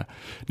 dude. Yeah.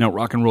 Now,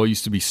 rock and roll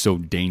used to be so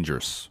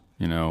dangerous,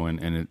 and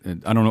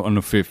I don't know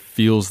if it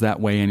feels that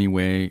way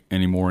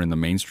anymore in the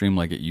mainstream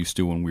like it used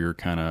to when we were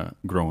kind of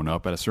growing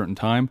up at a certain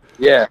time.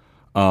 Yeah.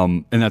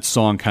 And that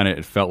song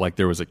it felt like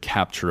there was a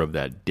capture of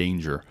that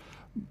danger.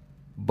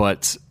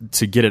 But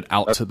to get it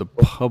out to the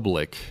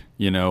public,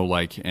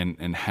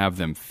 and have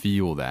them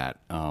feel that,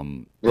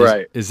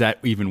 right? Is that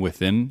even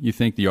within, you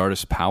think, the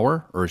artist's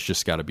power, or it's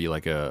just got to be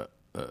like the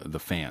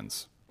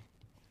fans?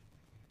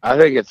 I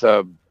think it's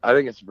a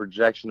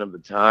projection of the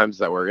times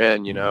that we're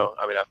in. I mean,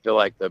 I feel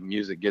like the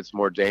music gets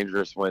more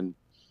dangerous when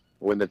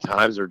the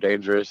times are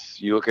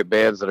dangerous. You look at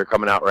bands that are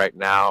coming out right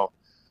now,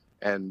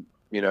 and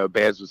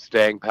bands with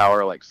staying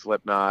power like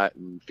Slipknot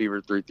and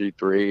Fever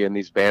 333, and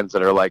these bands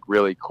that are like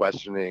really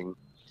questioning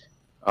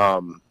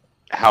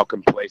how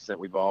complacent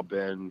we've all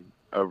been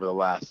over the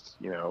last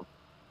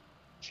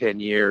 10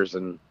 years.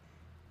 And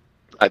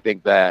I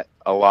think that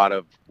a lot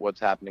of what's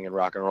happening in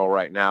rock and roll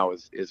right now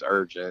is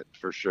urgent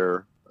for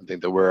sure. I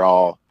think that we're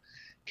all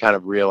kind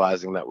of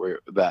realizing that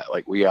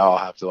we all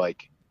have to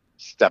like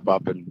step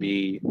up and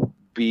be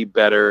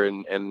better.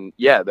 And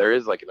yeah, there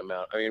is like an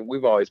amount. I mean,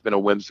 we've always been a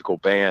whimsical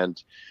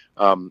band.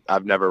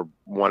 I've never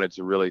wanted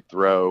to really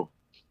throw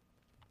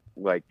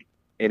like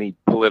any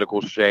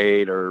political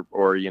shade or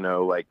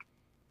like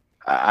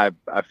I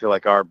feel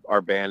like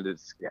our band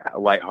is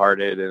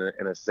lighthearted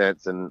in a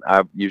sense, and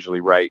I usually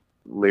write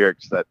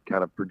lyrics that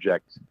kind of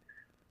project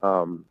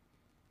and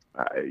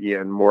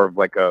more of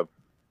like a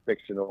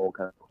fictional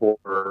kind of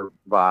horror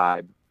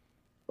vibe.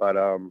 But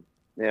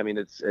yeah, I mean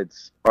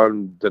it's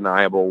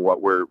undeniable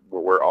what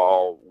we're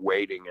all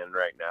wading in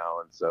right now,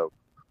 and so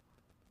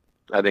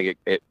I think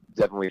it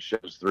definitely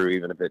shows through,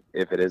 even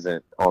if it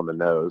isn't on the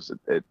nose.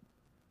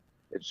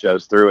 It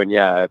shows through. And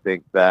yeah, I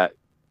think that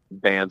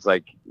bands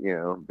like,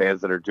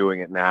 bands that are doing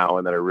it now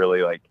and that are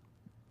really like,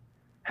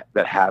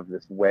 that have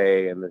this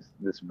way and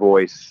this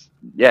voice.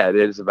 Yeah, it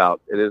is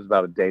about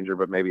a danger,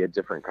 but maybe a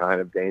different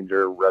kind of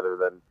danger rather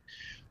than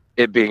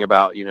it being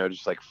about,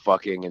 just like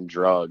fucking and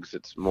drugs.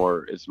 It's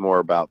more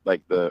about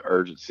like the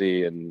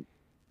urgency and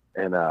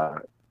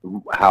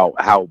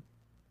how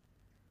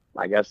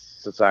I guess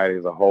society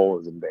as a whole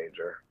is in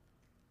danger.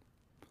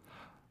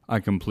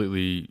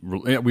 We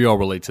all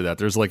relate to that.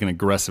 There's like an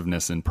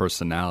aggressiveness in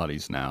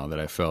personalities now that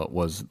I felt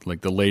was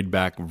like the laid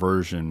back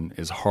version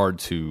is hard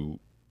to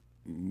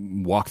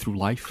walk through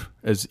life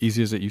as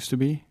easy as it used to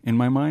be in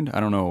my mind. I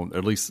don't know,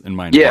 at least in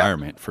my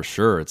environment for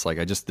sure. It's like,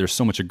 there's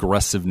so much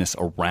aggressiveness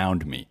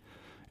around me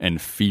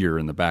and fear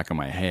in the back of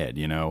my head,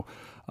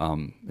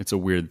 it's a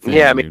weird thing.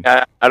 Yeah. I mean,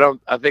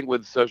 I think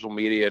with social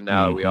media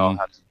now, we all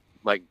have to,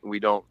 like,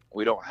 we don't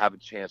have a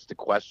chance to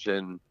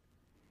question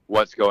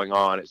what's going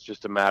on. It's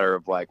just a matter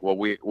of like,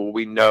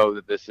 we know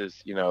that this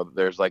is,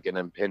 there's like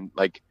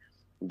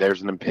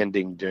there's an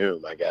impending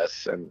doom, I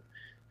guess. And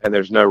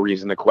there's no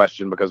reason to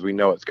question because we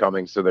know it's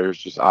coming. So there's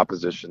just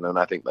opposition. And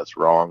I think that's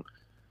wrong.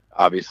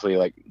 Obviously,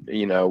 like,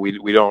 we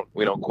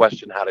don't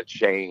question how to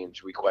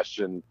change. We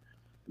question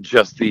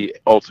just the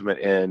ultimate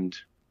end.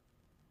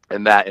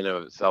 And that in and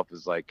of itself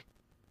is like,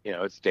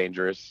 it's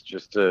dangerous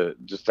just to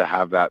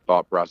have that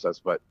thought process.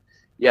 But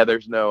yeah,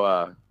 there's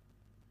no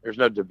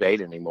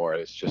debate anymore.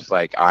 It's just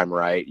like, I'm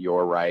right,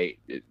 you're right.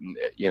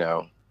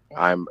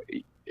 I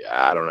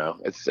don't know.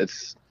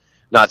 It's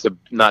not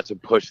to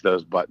push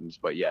those buttons,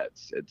 but yeah,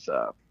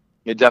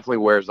 it definitely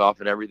wears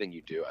off in everything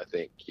you do. I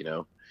think,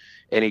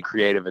 any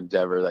creative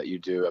endeavor that you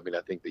do. I mean,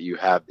 I think that you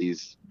have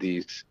these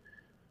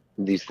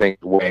things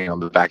weighing on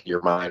the back of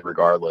your mind,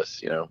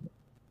 regardless.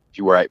 If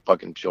you write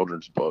fucking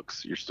children's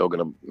books, you're still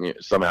gonna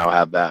somehow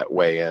have that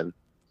weigh in.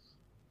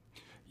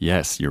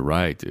 Yes, you're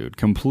right, dude.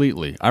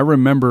 Completely. I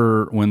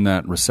remember when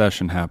that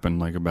recession happened,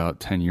 like about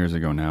 10 years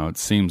ago now. It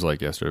seems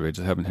like yesterday. It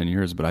just happened 10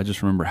 years, but I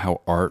just remember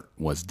how art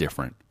was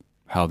different,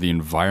 how the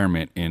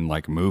environment in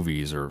like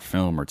movies or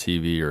film or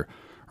TV or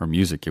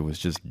music, it was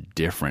just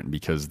different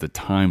because the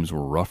times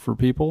were rough for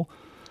people.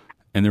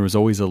 And there was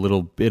always a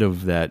little bit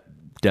of that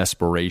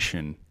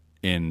desperation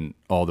in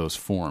all those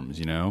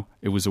forms,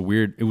 It was a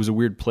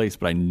weird place,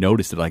 but I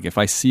noticed it. Like if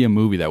I see a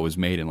movie that was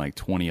made in like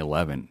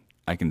 2011,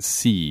 I can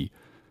see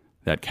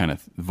that kind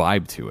of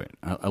vibe to it.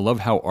 I love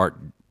how art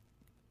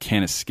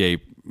can't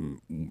escape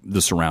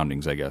the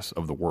surroundings, I guess,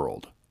 of the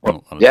world.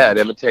 Well, yeah, it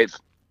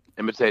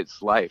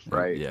imitates life,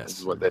 right? Yes.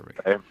 Is what they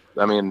say.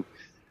 I mean,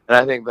 And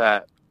I think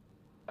that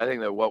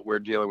what we're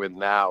dealing with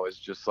now is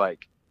just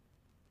like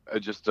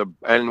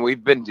and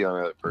we've been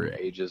dealing with it for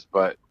ages,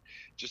 but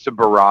just a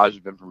barrage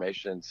of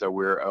information. So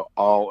we're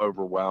all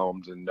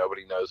overwhelmed, and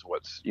nobody knows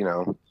what's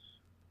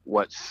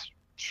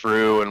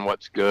true and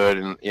what's good,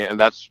 and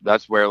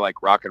that's where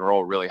like rock and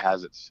roll really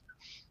has its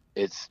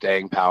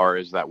staying power,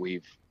 is that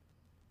we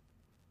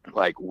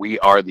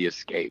are the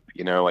escape,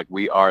 like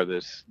we are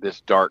this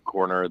dark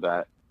corner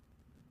that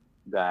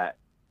the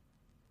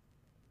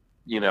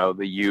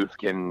youth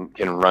can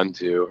run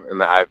to.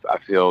 And I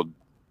feel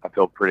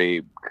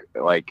pretty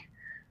like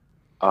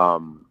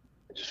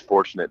just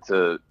fortunate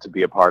to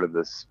be a part of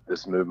this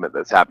movement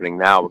that's happening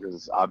now, because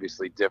it's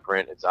obviously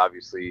different. It's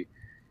obviously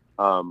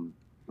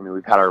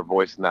we've had our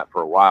voice in that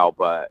for a while,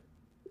 but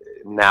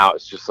now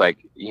it's just like,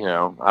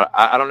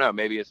 I don't know,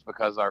 maybe it's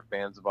because our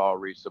fans have all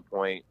reached a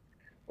point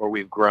where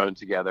we've grown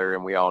together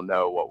and we all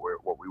know what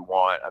we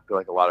want. I feel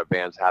like a lot of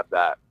bands have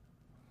that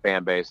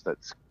fan base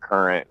that's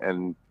current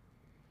and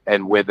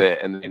with it,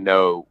 and they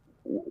know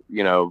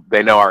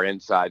our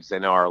insides, they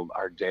know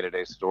our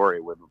day-to-day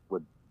story with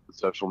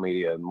social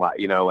media, and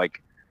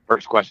like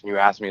first question you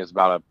asked me is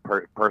about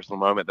a personal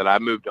moment that I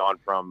moved on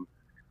from,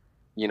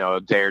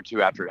 a day or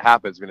two after it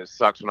happens, and it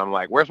sucks when I'm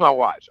like, where's my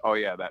watch? Oh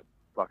yeah, that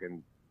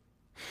fucking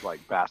like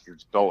bastard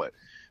stole it.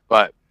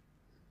 But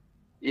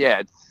yeah,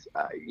 it's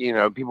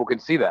people can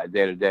see that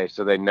day to day,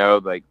 so they know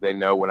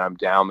when I'm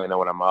down, they know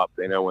when I'm up,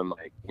 they know when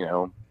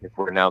if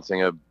we're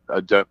announcing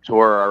a dope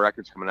tour or our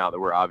record's coming out, that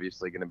we're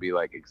obviously going to be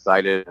like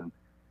excited and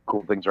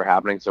cool things are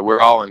happening. So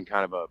we're all in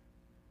kind of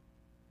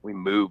we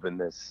move in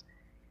this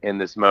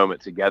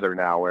moment together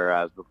now,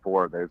 whereas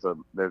before there's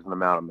an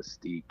amount of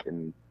mystique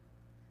and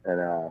I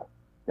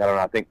don't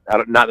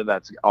know. Not that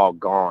that's all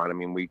gone. I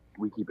mean, we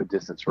keep a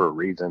distance for a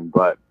reason,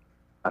 but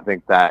I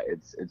think that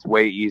it's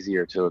way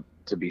easier to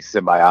be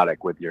symbiotic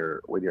with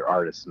your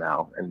artists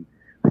now and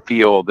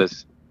feel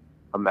this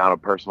amount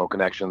of personal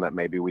connection that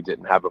maybe we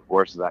didn't have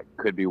before. So that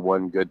could be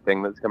one good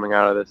thing that's coming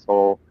out of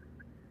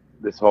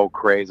this whole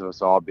craze of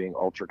us all being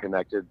ultra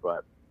connected.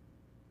 But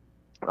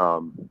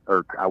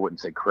or I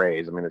wouldn't say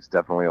craze. I mean, it's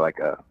definitely like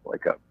a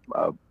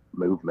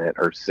movement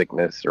or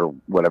sickness or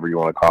whatever you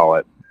want to call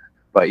it.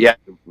 But yeah,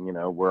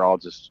 we're all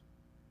just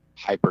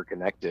hyper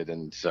connected,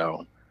 and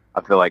so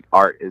I feel like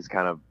art is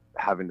kind of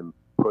having to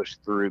push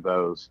through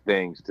those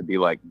things to be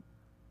like,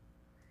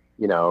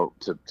 to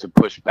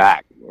push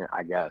back.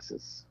 I guess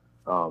it's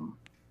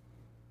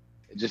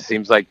it just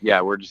seems like,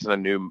 yeah, we're just in a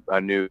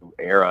new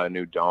era, a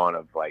new dawn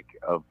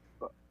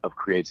of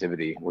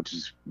creativity, which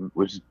is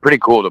pretty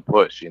cool to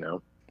push.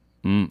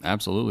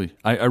 Absolutely.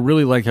 I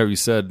really like how you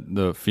said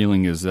the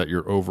feeling is that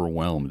you're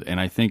overwhelmed, and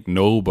I think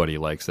nobody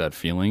likes that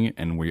feeling,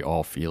 and we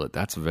all feel it.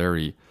 That's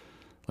very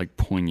like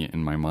poignant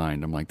in my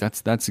mind. I'm like,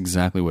 that's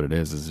exactly what it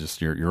is. It's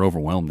just you're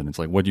overwhelmed, and it's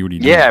like, what do you do?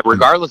 Yeah,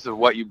 regardless of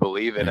what you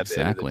believe in,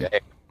 exactly. At the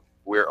end of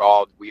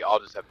the day, we all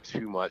just have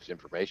too much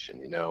information.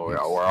 We're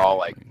all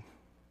like,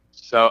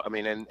 so I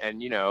mean, and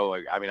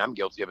I'm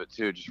guilty of it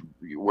too. Just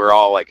we're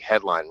all like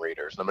headline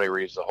readers. Nobody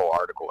reads the whole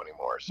article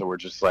anymore, so we're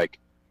just like,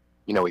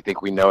 we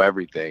think we know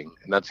everything.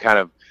 And that's kind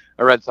of,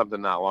 I read something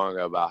not long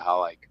ago about how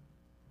like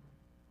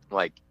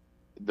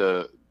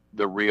the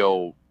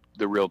real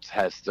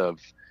test of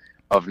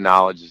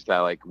knowledge is that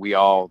like we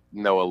all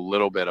know a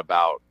little bit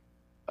about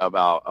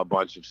a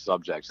bunch of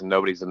subjects, and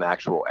nobody's an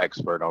actual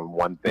expert on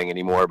one thing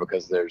anymore,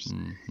 because there's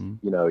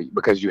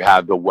because you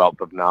have the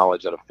wealth of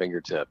knowledge at a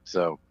fingertip.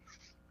 So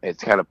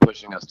it's kind of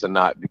pushing us to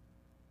not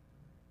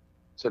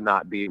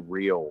be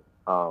real,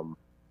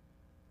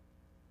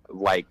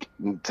 like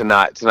to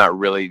not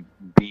really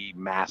be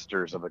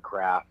masters of the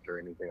craft or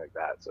anything like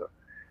that. So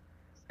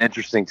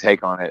interesting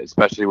take on it,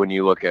 especially when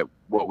you look at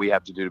what we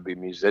have to do to be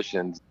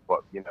musicians,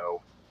 what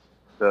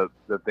the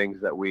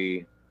things that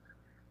we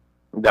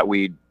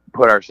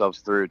put ourselves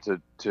through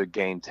to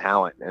gain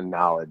talent and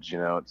knowledge.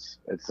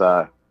 That's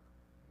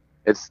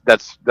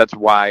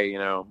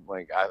why,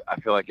 like I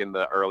feel like in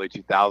the early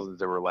 2000s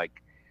there were like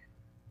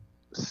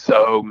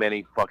so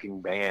many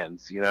fucking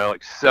bands,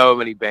 like so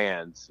many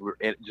bands. We're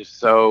in just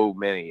so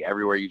many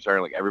everywhere you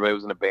turn. Like everybody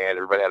was in a band,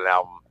 everybody had an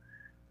album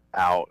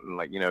out, and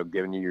like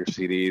giving you your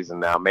CDs. And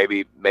now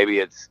maybe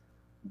it's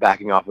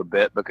backing off a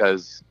bit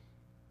because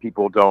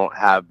people don't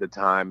have the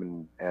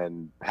time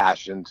and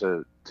passion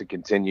to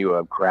continue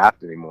a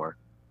craft anymore.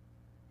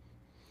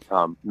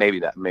 Maybe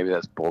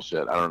that's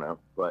bullshit. I don't know,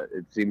 but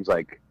it seems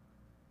like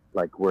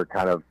we're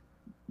kind of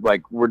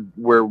like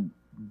we're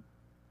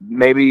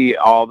maybe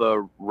all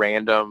the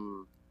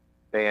random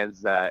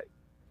bands that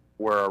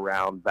were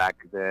around back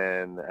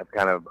then have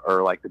kind of,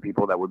 or like the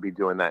people that would be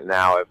doing that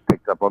now, have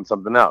picked up on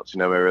something else.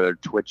 Maybe they're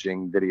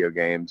twitching video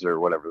games or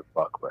whatever the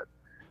fuck. But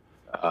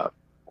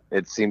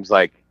it seems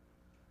like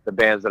the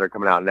bands that are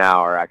coming out now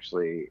are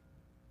actually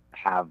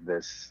have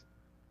this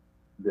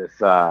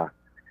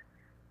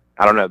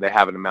I don't know, they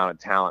have an amount of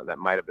talent that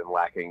might have been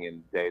lacking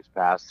in days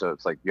past. So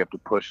it's like you have to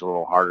push a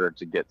little harder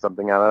to get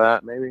something out of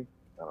that, maybe.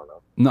 don't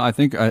know. No, I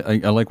think I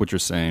like what you're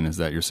saying. Is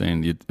that you're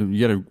saying you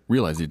got to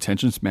realize the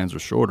attention spans are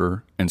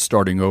shorter, and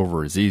starting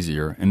over is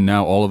easier. And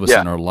now all of us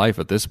in our life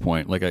at this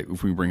point, like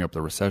if we bring up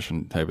the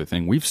recession type of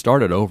thing, we've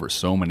started over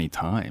so many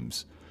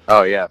times.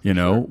 Oh yeah, you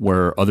know,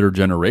 where other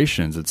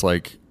generations, it's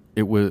like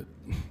it was.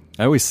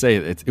 I always say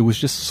it was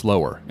just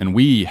slower, and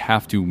we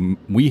have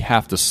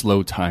to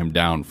slow time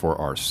down for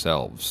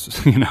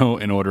ourselves, you know,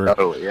 in order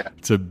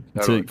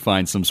to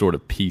find some sort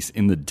of peace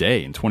in the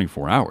day in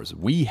 24 hours.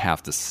 We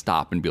have to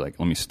stop and be like,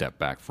 let me step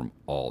back from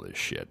all this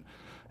shit.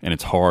 And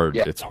it's hard.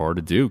 Yeah. It's hard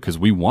to do because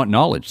we want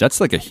knowledge.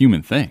 That's like a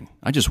human thing.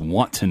 I just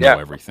want to know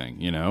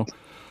everything, you know.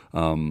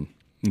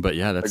 But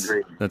yeah,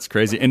 that's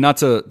crazy. And not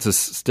to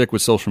stick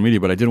with social media,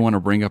 but I did want to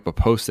bring up a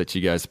post that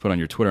you guys put on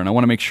your Twitter, and I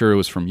want to make sure it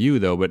was from you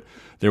though. But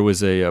there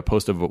was a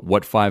post of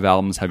what 5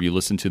 albums have you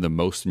listened to the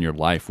most in your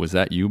life? Was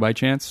that you by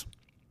chance?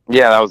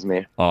 Yeah, that was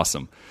me.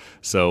 Awesome.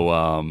 So,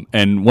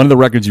 and one of the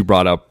records you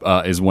brought up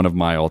is one of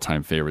my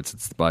all-time favorites.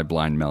 It's by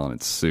Blind Melon.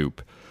 It's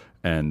Soup.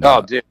 And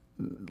dude,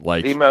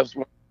 like the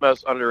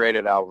most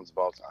underrated albums of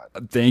all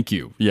time. Thank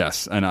you.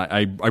 Yes, and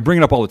I bring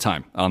it up all the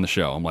time on the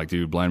show. I'm like,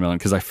 dude, Blind Melon,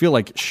 because I feel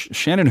like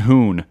Shannon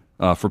Hoon,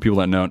 for people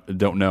that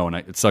don't know, and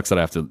it sucks that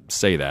I have to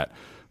say that,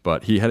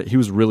 but he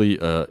has a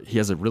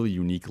really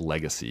unique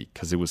legacy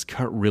because it was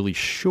cut really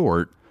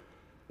short.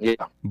 Yeah.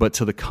 But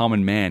to the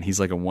common man, he's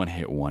like a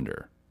one-hit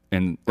wonder.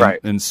 And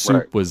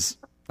Soup was,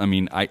 I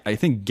mean, I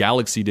think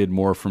Galaxy did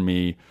more for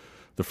me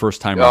the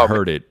first time I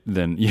heard it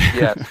than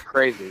yeah, it's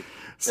crazy.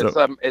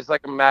 So, it's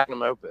like a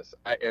magnum opus,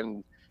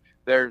 and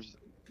there's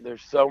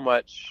so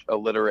much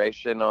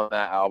alliteration on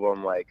that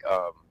album. Like,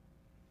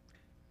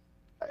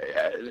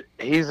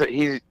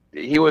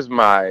 he was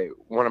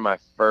one of my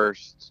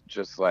first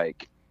just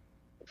like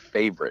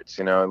favorites,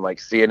 you know, and like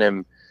seeing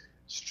him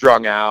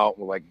strung out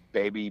with like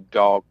baby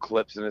doll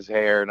clips in his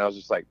hair, and I was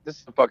just like, this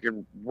is a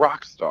fucking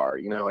rock star,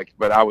 you know, like,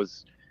 but I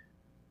was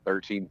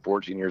 13,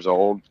 14 years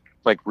old,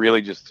 like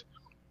really just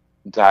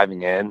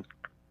diving in,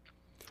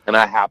 and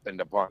I happened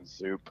upon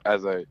Soup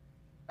as a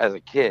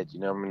kid, you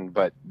know, I mean,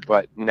 but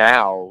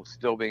now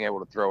still being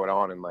able to throw it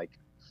on and like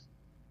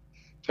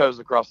toes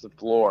across the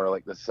floor,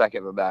 like the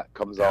second that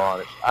comes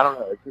on, I don't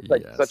know, it's just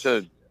like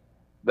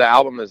the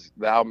album is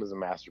a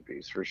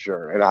masterpiece for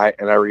sure, and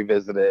I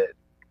revisit it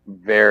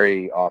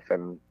very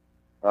often.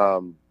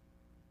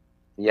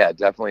 Yeah,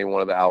 definitely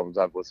one of the albums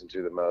I've listened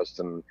to the most,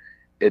 and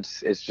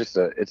it's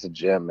a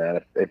gem,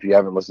 man. If you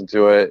haven't listened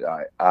to it,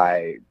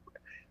 I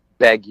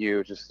beg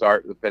you to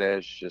start to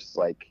finish, just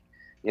like,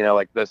 you know,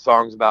 like the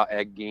songs about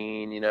Ed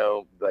Gein, you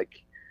know,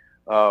 like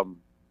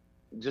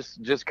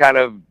just kind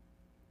of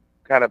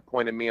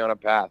pointed me on a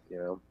path, you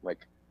know,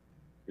 like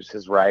just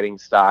his writing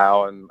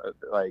style and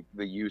like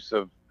the use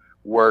of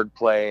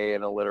wordplay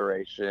and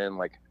alliteration,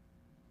 like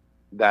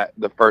that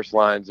the first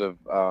lines of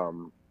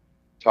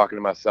Talking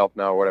to Myself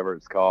Now, or whatever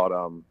it's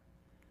called,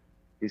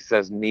 he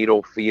says,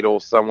 needle fetal,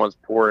 someone's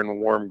pouring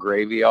warm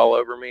gravy all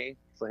over me.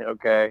 It's like,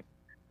 okay,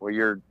 well,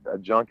 you're a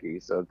junkie,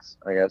 so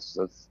I guess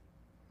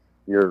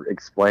you're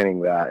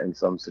explaining that in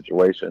some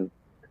situation.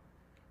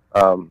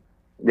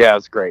 Yeah,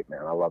 it's great,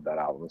 man. I love that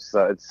album.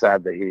 So it's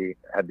sad that he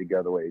had to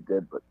go the way he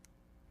did, but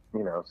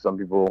you know, some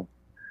people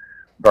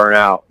burn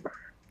out.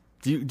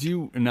 Do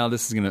you now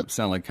this is going to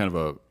sound like kind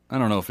of I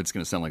don't know if it's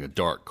going to sound like a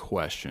dark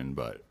question,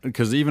 but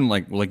because even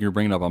like you're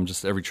bringing up, I'm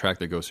just every track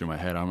that goes through my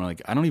head, I'm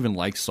like, I don't even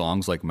like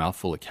songs like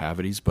Mouthful of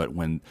Cavities, but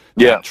when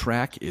that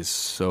track is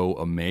so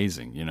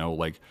amazing, you know,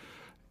 like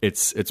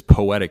it's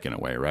poetic in a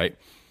way, right?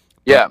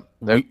 Yeah.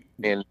 Go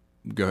ahead.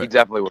 He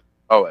definitely was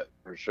a poet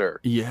for sure.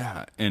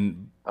 Yeah.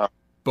 And,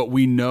 but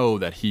we know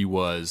that he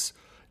was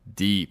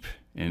deep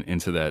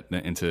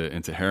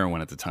into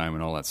heroin at the time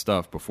and all that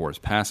stuff before his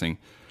passing.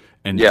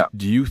 And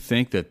do you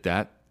think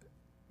that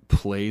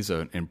plays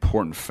an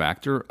important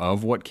factor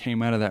of what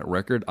came out of that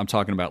record? I'm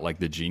talking about like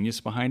the genius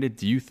behind it.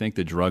 Do you think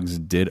the drugs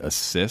did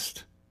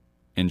assist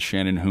in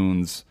Shannon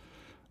Hoon's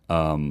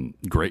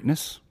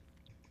greatness?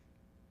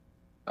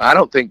 I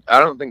don't think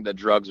that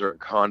drugs are a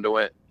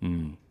conduit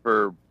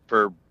for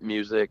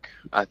music.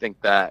 I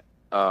think that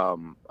a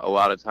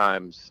lot of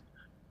times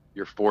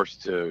you're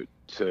forced to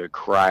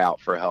cry out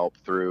for help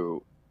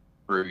through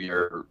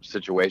your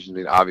situations. I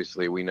mean,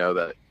 obviously we know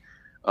that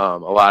a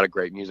lot of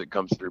great music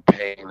comes through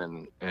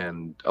pain,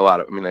 and a lot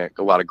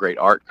of great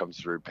art comes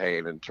through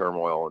pain and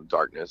turmoil and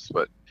darkness.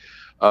 But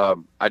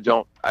I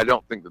don't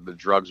think that the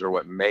drugs are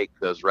what make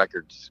those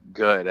records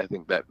good. I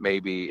think that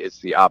maybe it's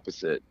the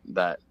opposite.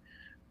 That,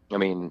 I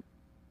mean,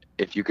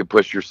 if you could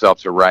push yourself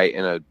to write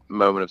in a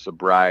moment of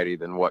sobriety,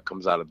 then what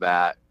comes out of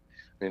that?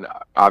 I mean,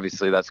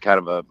 obviously that's kind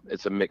of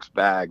it's a mixed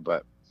bag,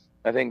 but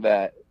I think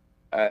that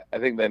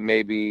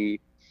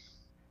maybe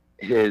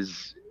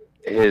his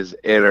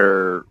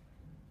inner,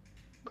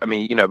 I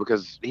mean, you know,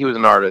 because he was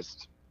an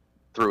artist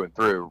through and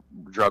through,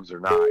 drugs or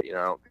not, you know,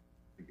 I don't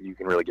think you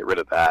can really get rid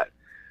of that.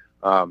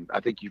 I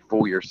think you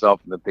fool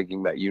yourself into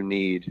thinking that you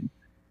need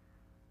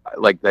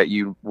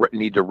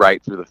to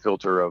write through the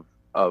filter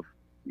of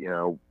you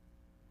know,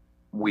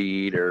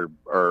 weed or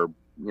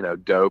you know,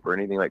 dope or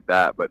anything like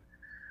that. But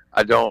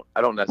I don't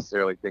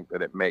necessarily think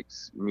that it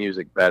makes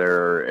music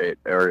better,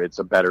 or it's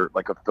a better,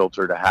 like, a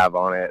filter to have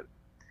on it.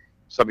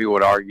 Some people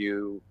would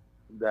argue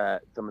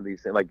that some of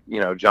these things, like,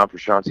 John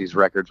Frusciante's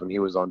records when he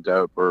was on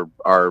dope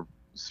are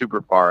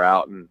super far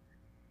out, and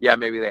yeah,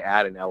 maybe they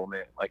add an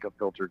element, like a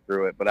filter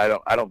through it, but I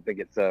don't think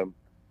it's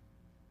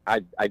I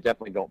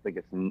definitely don't think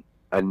it's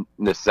a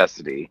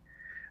necessity.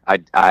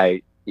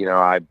 I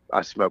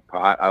smoke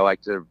pot. I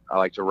like to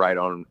write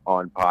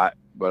on pot,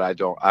 but I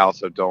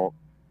also don't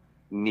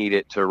need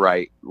it to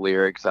write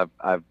lyrics.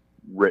 I've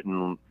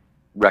written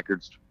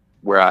records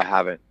where I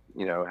haven't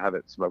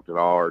smoked at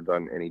all or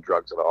done any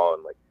drugs at all,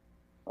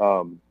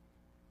 and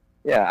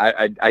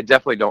I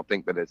definitely don't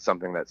think that it's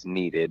something that's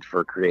needed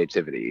for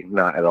creativity.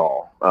 Not at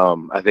all.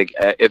 I think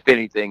if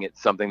anything,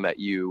 it's something that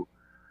you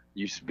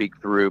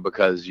speak through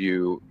because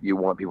you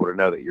want people to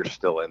know that you're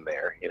still in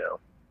there.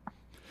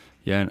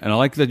 Yeah, and I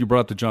like that you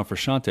brought up the John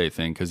Frusciante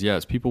thing, because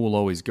yes, people will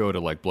always go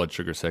to like Blood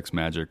Sugar Sex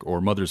Magic or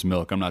Mother's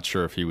Milk. I'm not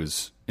sure if he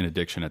was in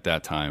addiction at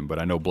that time,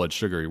 but I know Blood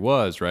Sugar he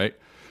was, right?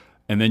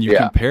 And then you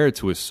compare it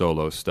to his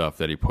solo stuff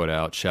that he put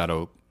out,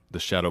 the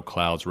Shadow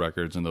Clouds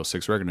records and those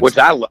 6 records. Which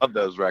I love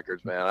those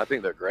records, man. I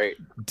think they're great.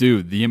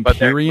 Dude, the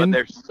Empyrean. But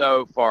they're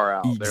so far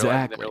out.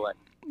 Exactly.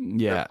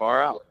 They're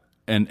far out.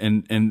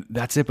 And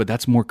that's it, but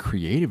that's more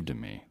creative to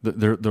me.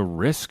 The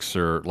risks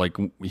are, like,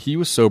 he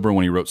was sober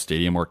when he wrote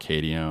Stadium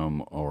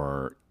Arcadium,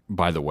 or,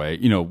 by the way,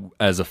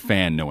 as a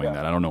fan knowing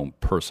that. I don't know him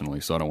personally,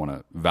 so I don't want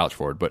to vouch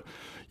for it, but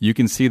you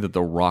can see that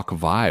the rock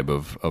vibe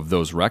of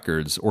those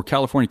records, or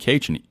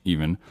Californication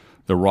even,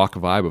 the rock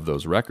vibe of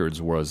those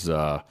records was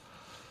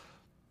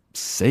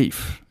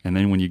safe. And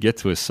then when you get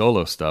to his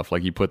solo stuff,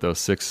 like he put those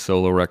 6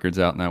 solo records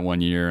out in that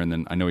one year, and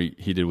then I know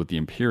he did with the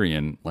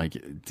Empyrean,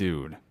 like,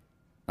 dude,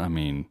 I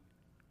mean...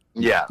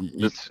 Yeah,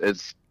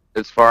 it's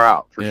far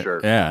out for sure.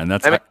 Yeah, and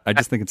that's I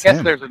just think it's I guess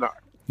him.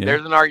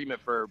 There's an argument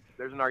for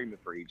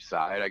each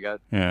side, I guess.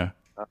 Yeah.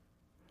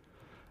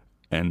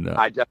 And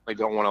I definitely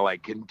don't want to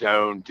like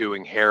condone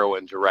doing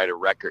heroin to write a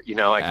record.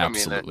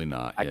 Absolutely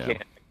not. I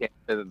can't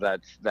say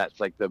that's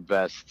like the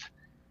best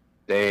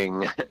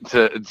thing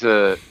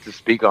to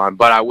speak on.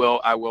 But I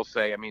will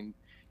say, I mean,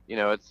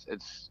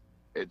 it's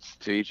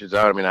to each his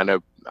own. I mean,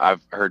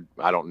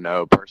 I don't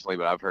know personally,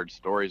 but I've heard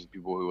stories of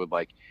people who would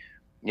like,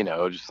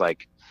 just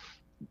like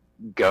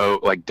go,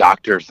 like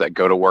doctors that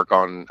go to work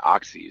on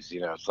oxys.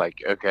 It's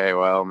like, okay,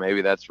 well,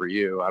 maybe that's for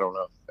you. I don't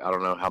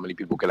know how many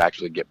people could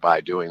actually get by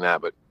doing that,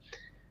 but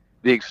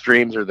the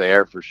extremes are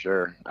there for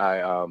sure.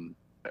 I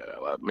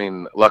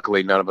mean,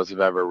 luckily none of us have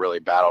ever really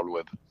battled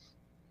with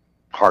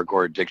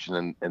hardcore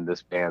addiction in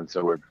this band.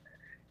 So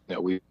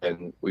we've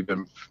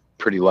been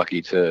pretty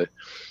lucky to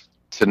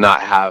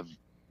not have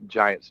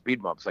giant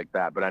speed bumps like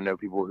that. But I know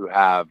people who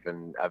have,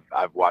 and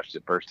I've watched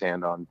it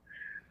firsthand on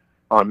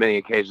many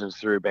occasions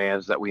through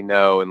bands that we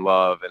know and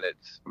love. And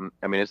it's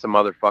a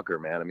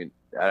motherfucker, man. I mean,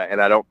 and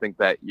I don't think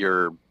that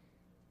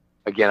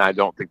I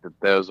don't think that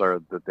those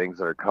are the things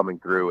that are coming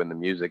through in the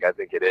music. I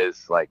think it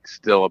is like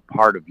still a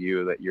part of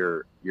you that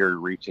you're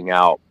reaching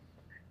out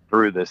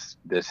through this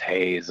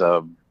haze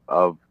of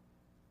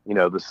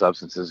the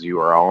substances you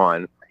are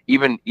on.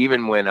 Even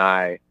when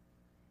I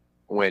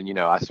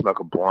smoke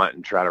a blunt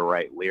and try to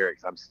write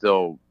lyrics, I'm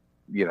still,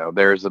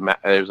 there's an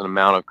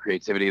amount of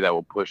creativity that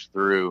will push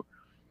through.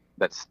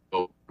 That's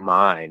still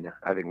mine.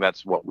 I think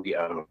that's what we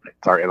own.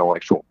 It's our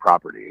intellectual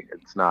property. It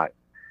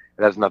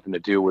has nothing to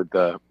do with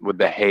the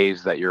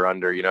haze that you're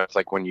under. It's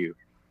like when you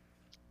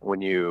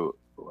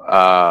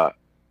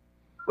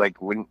like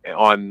when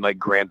on like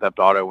Grand Theft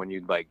Auto, when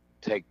you'd like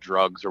take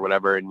drugs or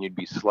whatever and you'd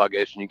be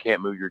sluggish and you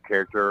can't move your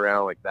character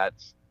around, like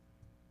that's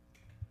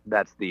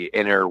the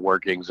inner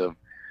workings of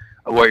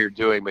what you're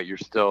doing, but you're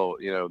still,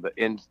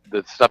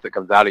 the stuff that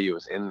comes out of you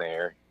is in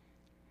there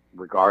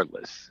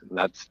regardless. And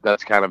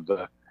that's kind of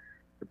the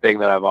thing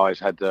that I've always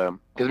had to,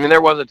 because I mean, there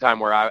was a time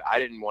where I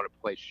didn't want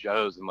to play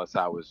shows unless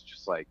I was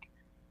just like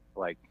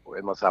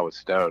unless I was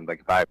stoned.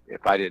 Like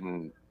if I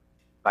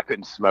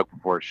couldn't smoke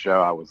before a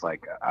show,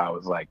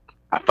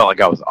 I felt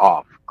like I was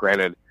off.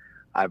 Granted,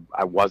 I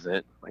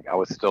wasn't. Like I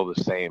was still the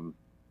same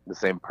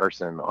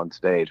person on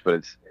stage,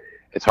 but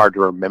it's hard to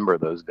remember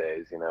those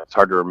days. It's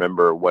hard to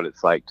remember what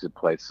it's like to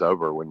play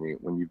sober when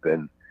you've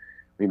been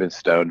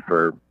stoned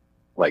for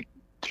like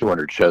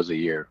 200 shows a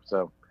year.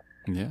 So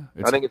yeah,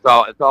 I think it's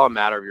all a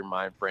matter of your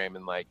mind frame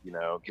and like,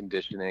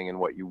 conditioning and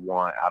what you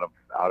want out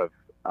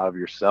of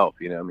yourself.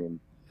 I mean,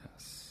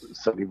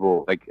 some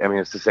people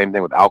it's the same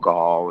thing with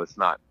alcohol. Let's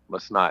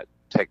not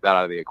take that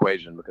out of the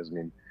equation, because I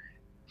mean,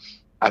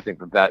 I think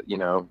that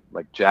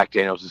like Jack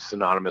Daniels is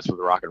synonymous with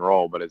rock and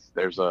roll, but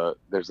there's a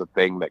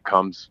thing that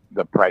comes,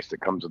 the price that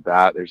comes with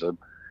that. There's a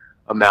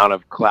amount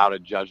of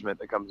clouded judgment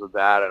that comes with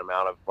that, an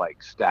amount of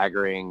like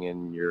staggering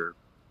in your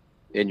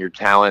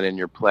talent and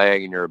your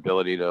playing and your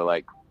ability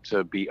to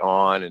be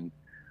on. And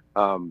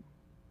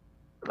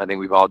I think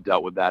we've all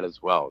dealt with that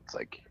as well. It's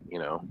like,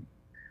 I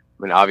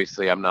mean,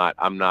 obviously I'm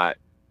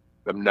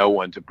no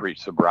one to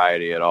preach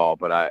sobriety at all,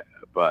 but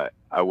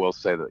I will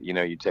say that,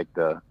 you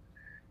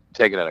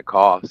take it at a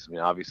cost. I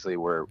mean, obviously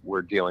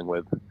we're dealing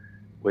with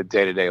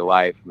day-to-day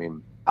life. I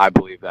mean, I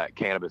believe that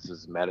cannabis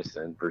is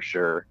medicine for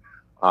sure.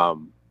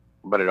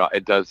 But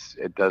it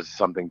does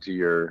something to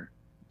your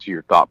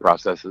thought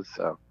processes.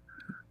 So,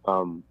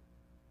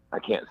 I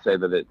can't say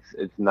that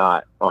it's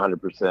not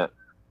 100%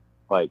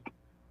 like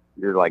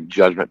you're like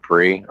judgment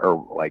free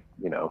or like,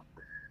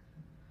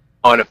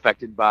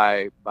 unaffected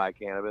by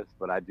cannabis,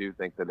 but I do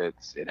think that it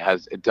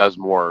does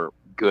more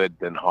good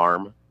than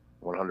harm.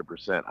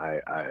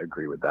 100%. I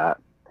agree with that.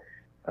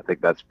 I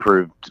think that's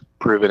proven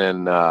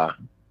in the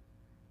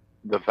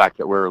fact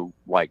that we're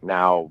like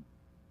now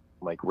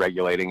like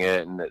regulating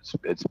it, and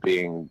it's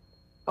being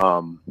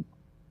I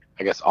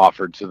guess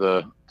offered to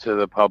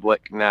the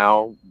public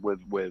now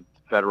with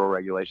federal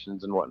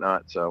regulations and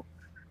whatnot. So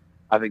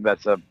I think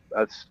that's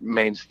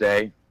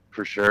mainstay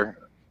for sure.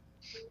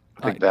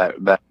 I think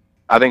that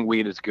I think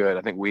weed is good.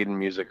 I think weed and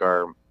music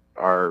are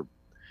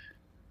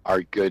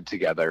good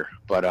together.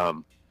 But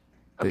I'm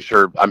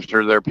sure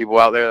there are people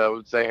out there that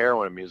would say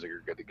heroin and music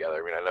are good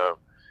together. I mean, I know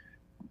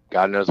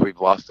God knows we've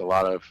lost a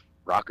lot of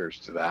rockers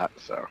to that.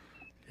 So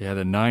yeah,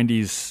 the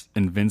 '90s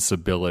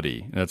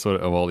invincibility. That's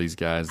what of all these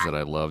guys that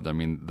I loved. I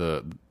mean,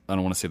 I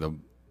don't want to say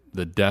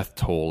the death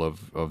toll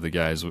of the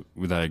guys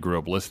that I grew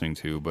up listening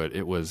to, but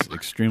it was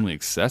extremely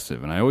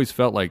excessive. And I always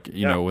felt like,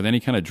 with any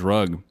kind of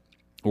drug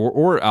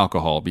or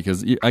alcohol,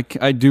 because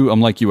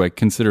I'm like you, I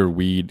consider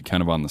weed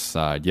kind of on the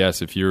side.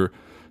 Yes, if you're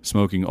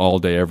smoking all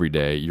day, every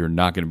day, you're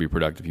not going to be a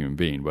productive human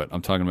being. But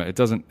I'm talking about it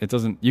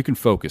doesn't, you can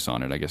focus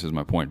on it, I guess is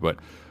my point. But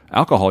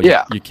alcohol,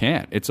 you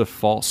can't. It's a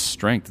false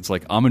strength. It's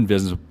like I'm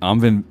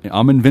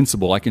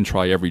invincible. I can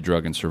try every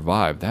drug and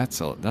survive.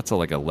 That's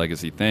like a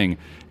legacy thing.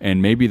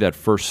 And maybe that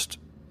first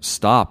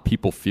stop,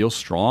 people feel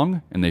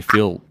strong and they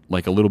feel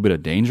like a little bit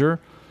of danger,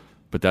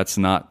 but that's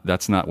not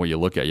what you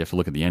look at. You have to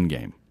look at the end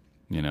game,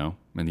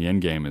 and the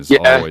end game is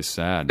always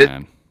sad,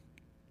 man.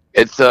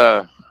 It's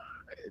a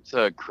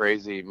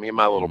crazy. Me and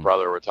my little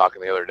brother were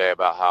talking the other day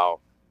about how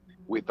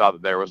we thought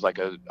that there was like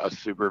a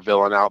super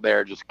villain out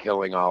there just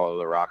killing all of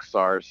the rock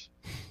stars.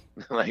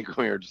 Like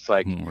we were just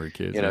like, we're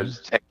kids,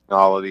 just taking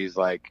all of these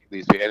and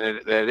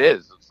it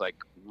is. It's like,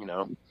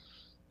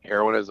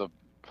 heroin is a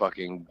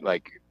fucking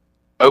like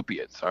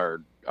opiates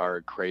are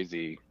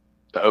crazy.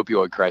 The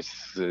opioid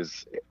crisis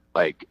is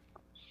like,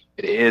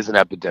 it is an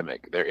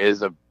epidemic. There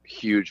is a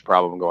huge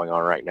problem going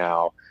on right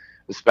now,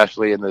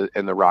 especially in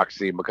the rock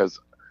scene, because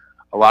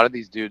a lot of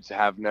these dudes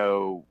have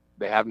no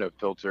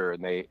filter,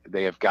 and they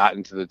have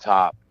gotten to the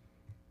top,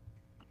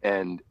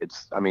 and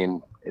it's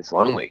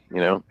lonely.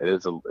 It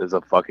is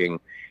a fucking,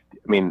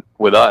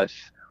 with us,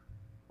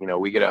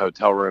 we get a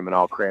hotel room and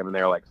all cram in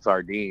there like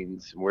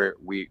sardines.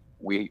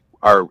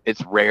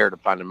 It's rare to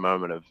find a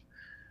moment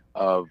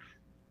of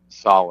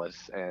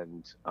solace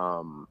and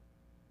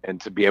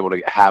to be able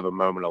to have a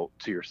moment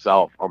to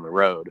yourself on the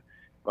road.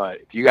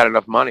 But if you got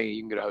enough money,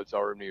 you can get a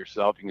hotel room to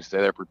yourself. You can stay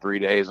there for 3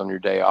 days on your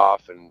day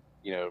off, and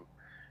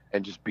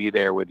and just be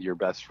there with your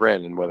best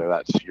friend. And whether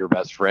that's your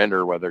best friend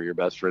or whether your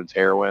best friend's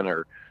heroin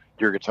or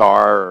your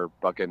guitar or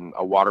fucking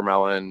a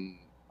watermelon,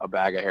 a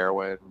bag of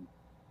heroin,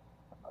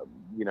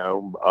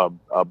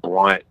 a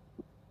blunt,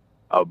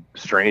 a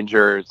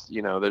stranger,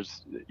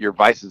 there's your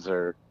vices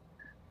are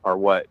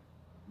what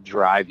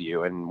drive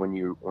you. And when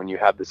you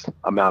have this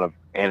amount of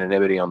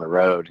anonymity on the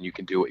road and you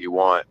can do what you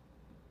want,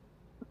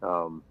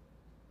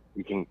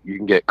 you can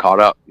get caught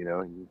up,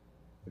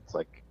 it's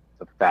like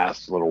a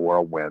fast little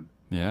whirlwind.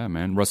 Yeah,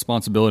 man.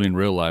 Responsibility in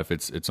real life,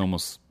 it's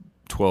almost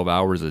 12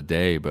 hours a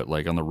day, but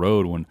like on the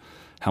road,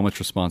 how much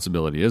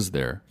responsibility is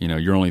there?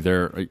 You're only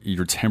there,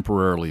 you're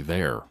temporarily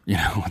there.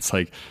 It's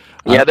like,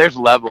 there's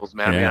levels,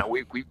 man. Yeah.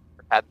 We've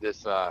had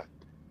this,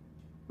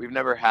 we've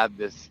never had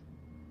this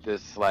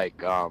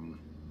like,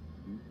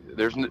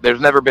 there's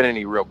never been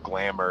any real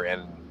glamour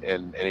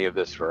in any of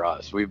this for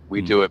us.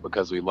 We do it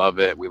because we love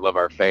it. We love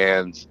our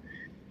fans,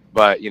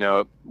 but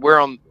we're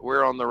on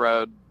the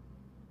road.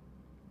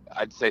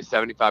 I'd say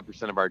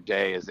 75% of our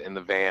day is in the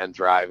van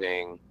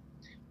driving.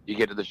 You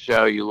get to the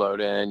show, you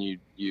load in,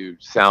 you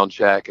sound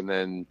check, and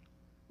then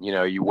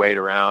you wait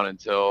around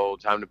until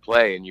time to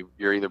play, and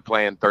you're either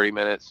playing 30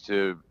 minutes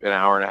to an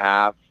hour and a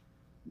half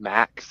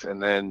max, and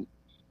then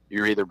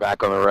you're either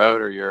back on the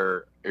road or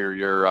you're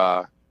in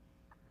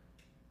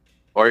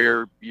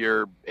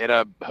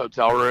a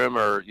hotel room,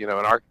 or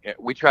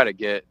we try to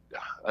get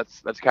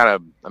that's kind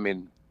of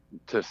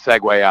to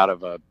segue out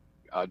of a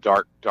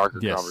darker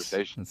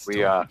conversation.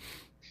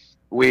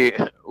 We've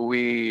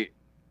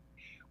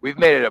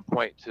made it a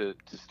point to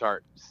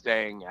start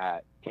staying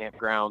at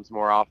campgrounds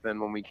more often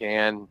when we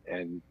can,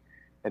 and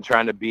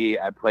trying to be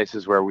at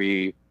places where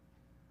we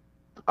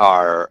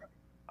are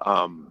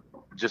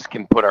just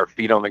can put our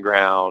feet on the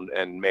ground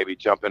and maybe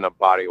jump in a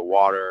body of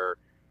water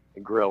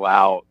and grill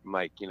out,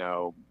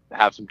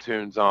 have some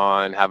tunes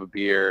on, have a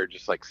beer,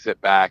 just like sit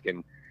back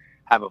and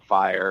have a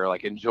fire,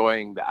 like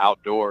enjoying the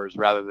outdoors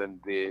rather than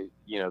the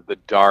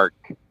dark.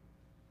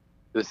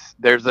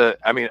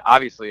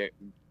 Obviously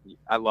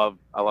I love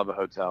a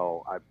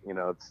hotel.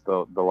 It's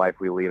the life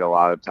we lead a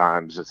lot of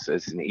times.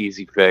 It's an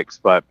easy fix,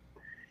 but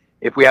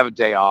if we have a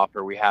day off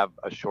or we have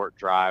a short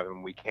drive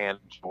and we can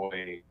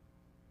enjoy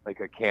like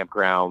a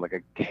campground, like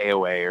a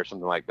KOA or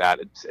something like that,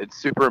 it's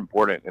super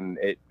important, and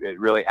it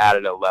really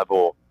added a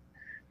level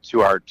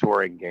to our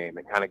touring game.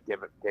 It kind of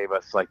gave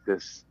us like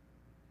this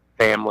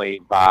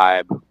family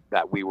vibe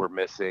that we were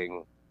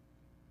missing,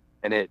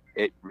 and it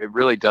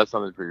really does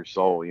something for your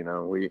soul. You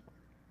know,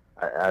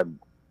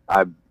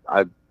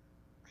 I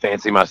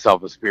fancy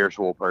myself a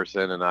spiritual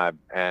person,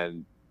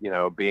 and you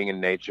know, being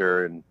in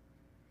nature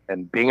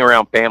and being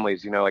around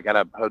families, you know, like at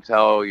a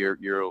hotel,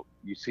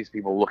 you see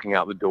people looking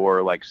out the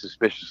door like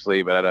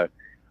suspiciously, but at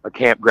a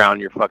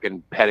campground, you're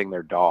fucking petting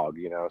their dog,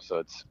 you know.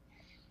 So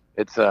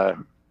it's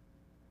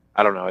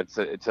I don't know,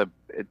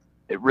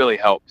 it really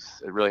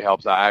helps. It really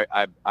helps.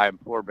 I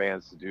implore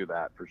bands to do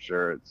that for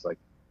sure. It's like,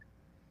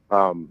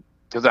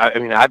 because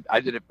I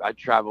did it. I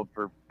traveled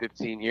for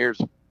 15 years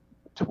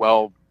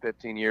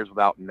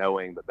without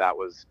knowing that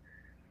was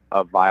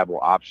a viable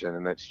option,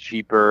 and it's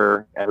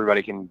cheaper.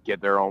 Everybody can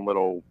get their own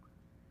little,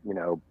 you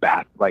know,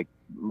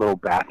 little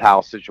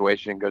bathhouse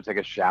situation, go take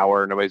a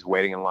shower. Nobody's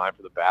waiting in line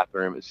for the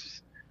bathroom. It's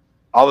just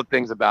all the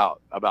things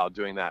about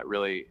doing that.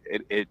 Really,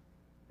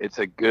 it's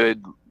a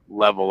good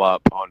level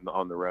up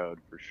on the road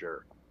for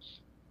sure.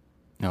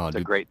 Oh, it's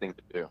a great thing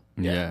to do.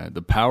 Yeah,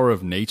 the power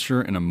of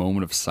nature in a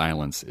moment of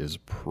silence is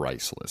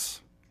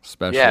priceless,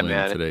 especially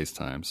in today's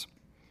times.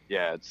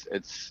 Yeah,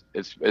 it's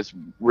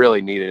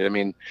really needed. I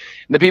mean,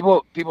 the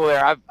people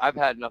there, I've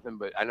had nothing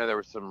but, I know there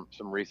was some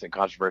recent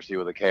controversy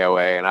with the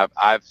KOA, and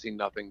I've seen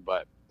nothing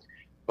but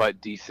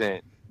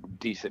decent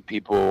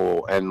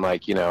people, and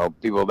like, you know,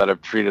 people that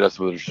have treated us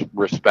with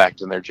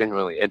respect, and they're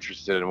genuinely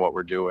interested in what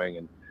we're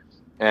doing,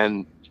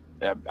 and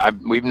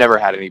we've never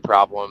had any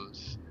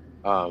problems.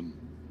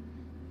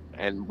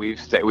 And we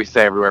stay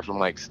everywhere from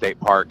like state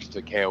parks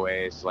to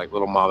KOAs, like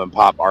little mom and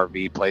pop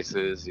RV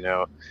places, you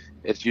know.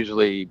 It's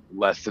usually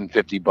less than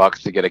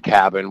 $50 to get a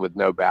cabin with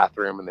no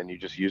bathroom, and then you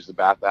just use the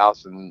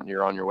bathhouse and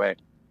you're on your way.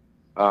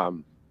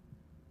 But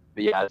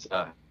yeah,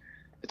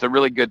 it's a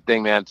really good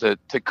thing, man, to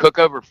cook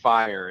over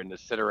fire and to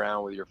sit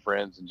around with your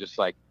friends and just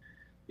like,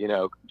 you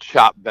know,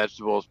 chop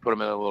vegetables, put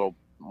them in a little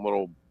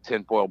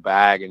tinfoil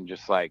bag, and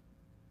just like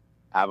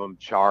have them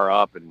char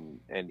up and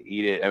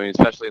eat it. I mean,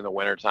 especially in the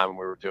wintertime when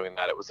we were doing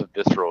that, it was a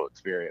visceral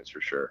experience for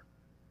sure.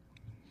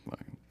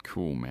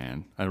 Cool,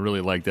 man. I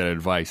really like that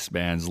advice,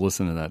 bands.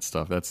 Listen to that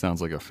stuff. That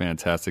sounds like a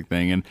fantastic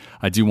thing. And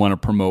I do want to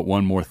promote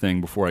one more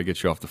thing before I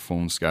get you off the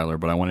phone, Schuylar,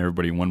 but I want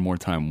everybody one more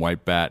time,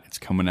 White Bat. It's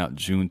coming out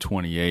June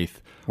 28th.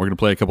 We're going to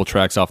play a couple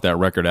tracks off that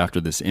record after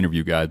this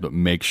interview, guys, but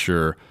make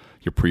sure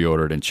you're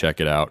pre-ordered and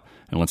check it out.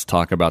 And let's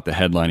talk about the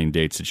headlining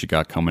dates that you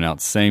got coming out.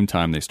 Same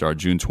time they start,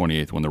 June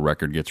 28th, when the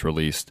record gets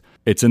released.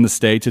 It's in the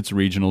States, it's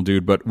regional,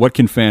 dude, but what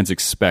can fans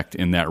expect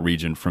in that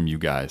region from you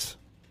guys?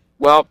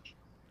 Well,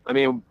 I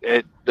mean,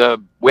 we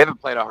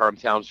haven't played a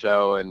hometown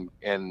show in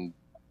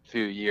a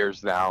few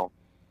years now.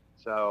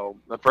 So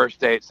the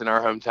first date's in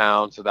our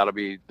hometown, so that'll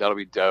be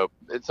dope.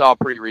 It's all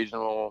pretty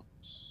regional.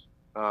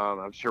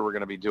 I'm sure we're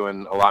going to be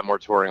doing a lot more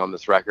touring on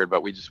this record,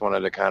 but we just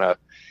wanted to kind of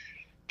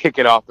kick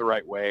it off the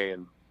right way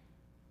and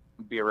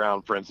be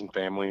around friends and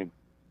family.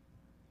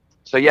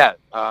 So yeah,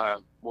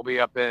 we'll be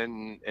up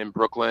in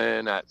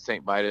Brooklyn at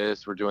St.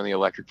 Vitus. We're doing the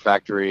Electric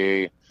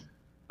Factory.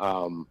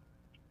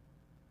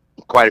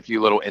 Quite a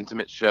few little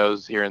intimate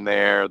shows here and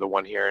there. The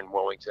one here in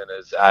Wilmington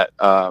is at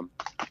our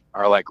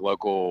like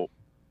local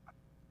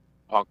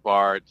punk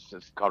bar. It's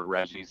just called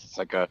Reggie's. It's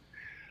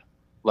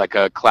like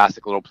a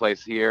classic little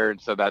place here,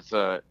 and so that's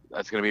going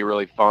to be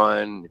really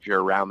fun. If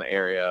you're around the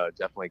area,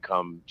 definitely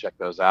come check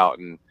those out.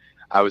 And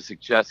I would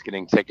suggest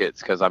getting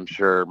tickets because I'm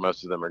sure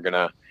most of them are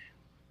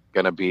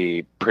gonna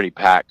be pretty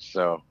packed.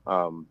 So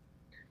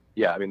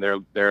yeah, I mean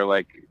they're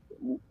like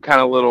kind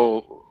of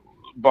little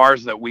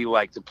bars that we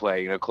like to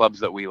play, you know,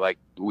 clubs that we like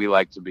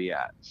to be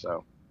at.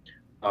 So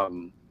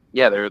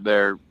yeah,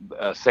 they're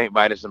St.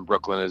 Vitus in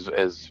Brooklyn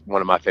is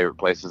one of my favorite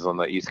places on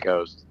the East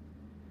Coast.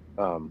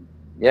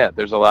 Yeah,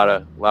 there's a lot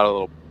of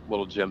little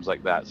gyms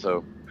like that.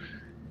 So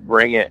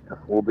bring it.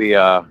 We'll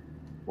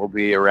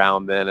be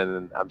around then, and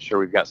then I'm sure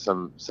we've got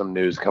some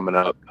news coming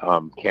up.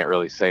 Can't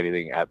really say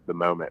anything at the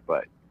moment,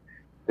 but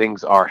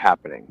things are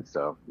happening.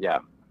 So yeah,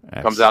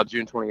 Excellent. Comes out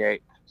June 28th.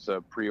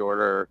 So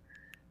pre-order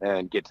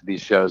and get to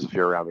these shows if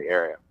you're around the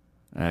area.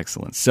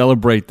 Excellent.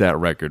 Celebrate that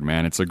record,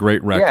 man. It's a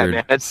great record.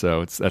 Yeah, man, it's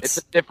a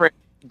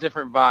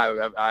different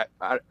vibe.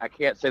 I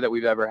can't say that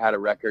we've ever had a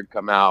record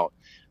come out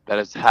that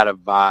has had a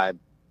vibe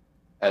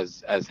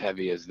as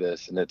heavy as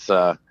this, and it's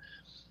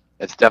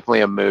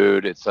definitely a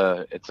mood. It's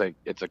a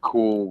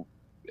cool.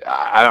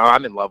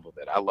 I'm in love with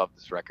it. I love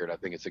this record. I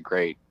think it's a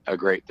great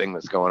thing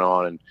that's going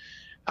on, and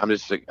I'm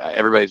just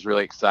everybody's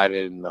really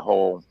excited, and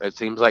it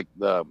seems like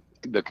the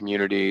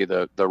community,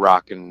 the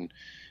rock and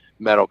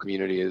metal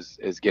community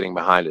is getting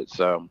behind it.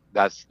 So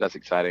that's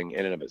exciting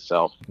in and of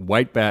itself.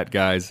 White Bat,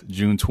 guys,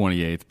 June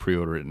 28th.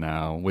 Pre-order it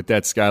now. With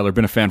that, Schuylar,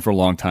 been a fan for a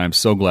long time.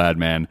 So glad,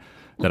 man,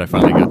 that I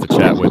finally got to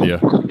chat with you.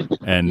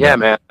 And yeah,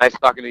 man, nice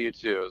talking to you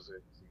too. It was a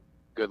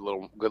good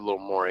little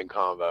morning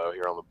convo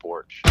here on the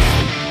porch.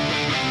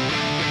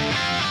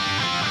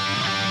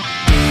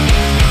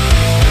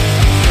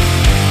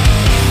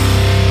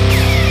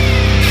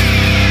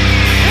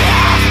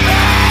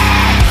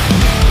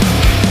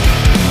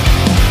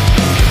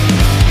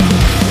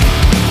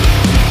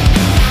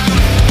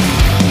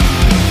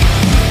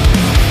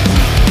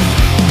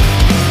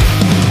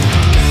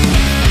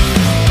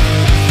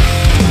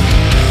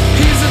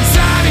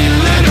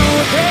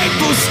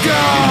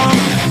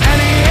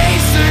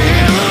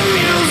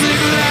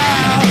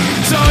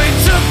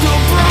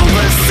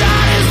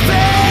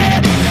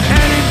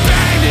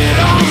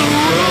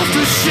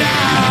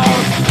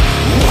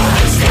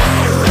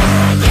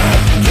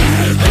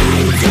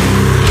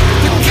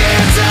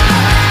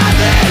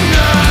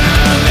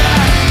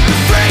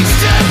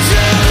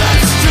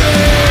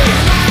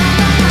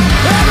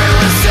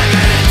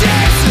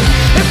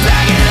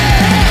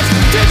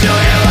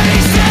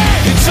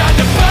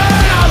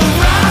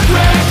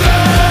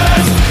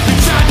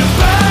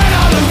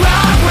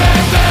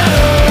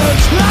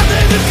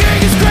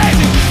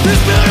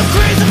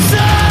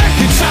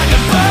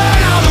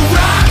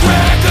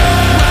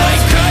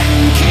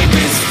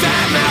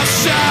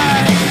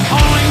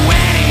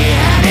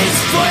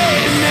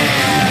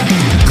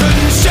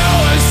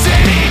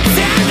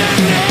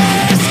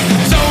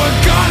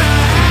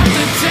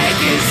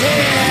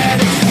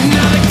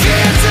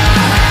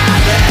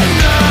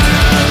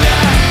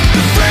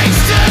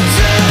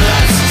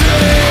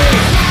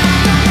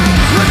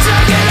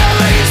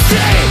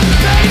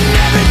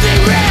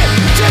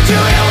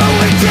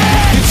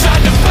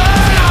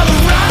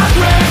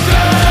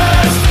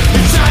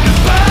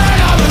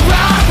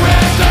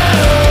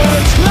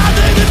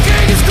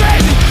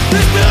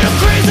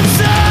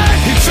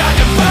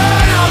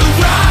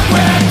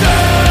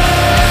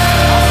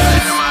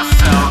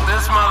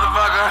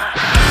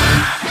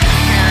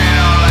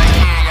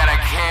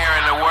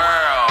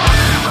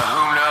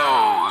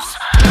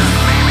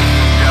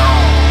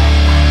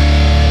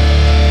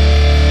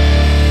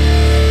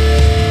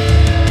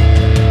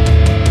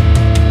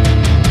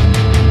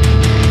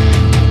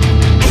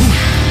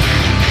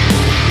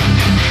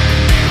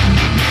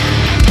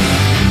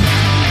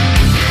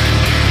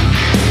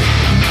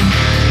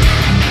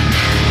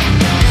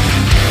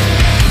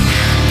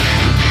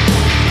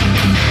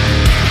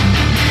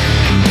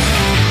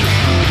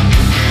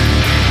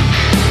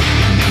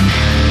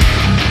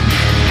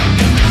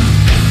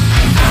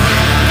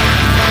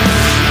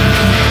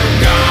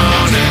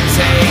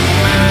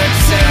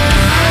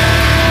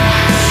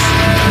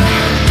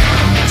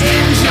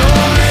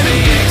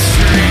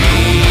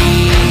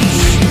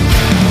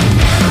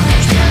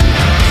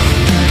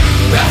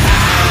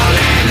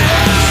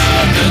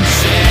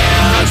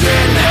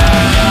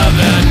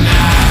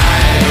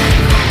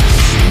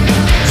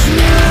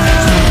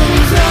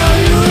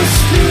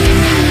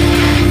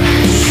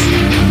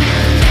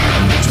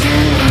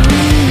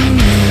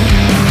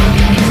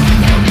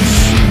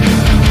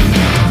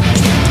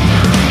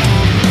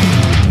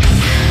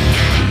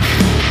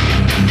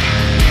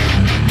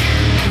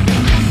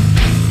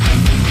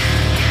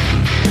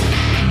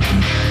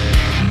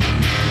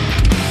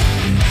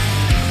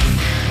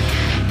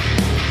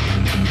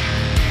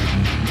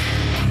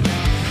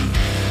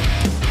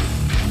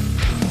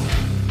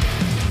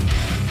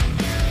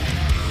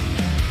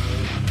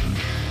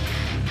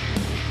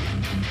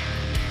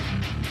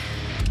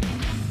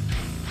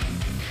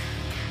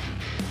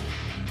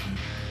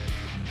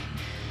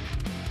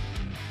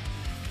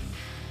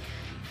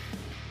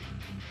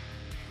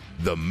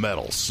 the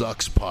Metal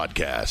Sucks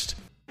Podcast.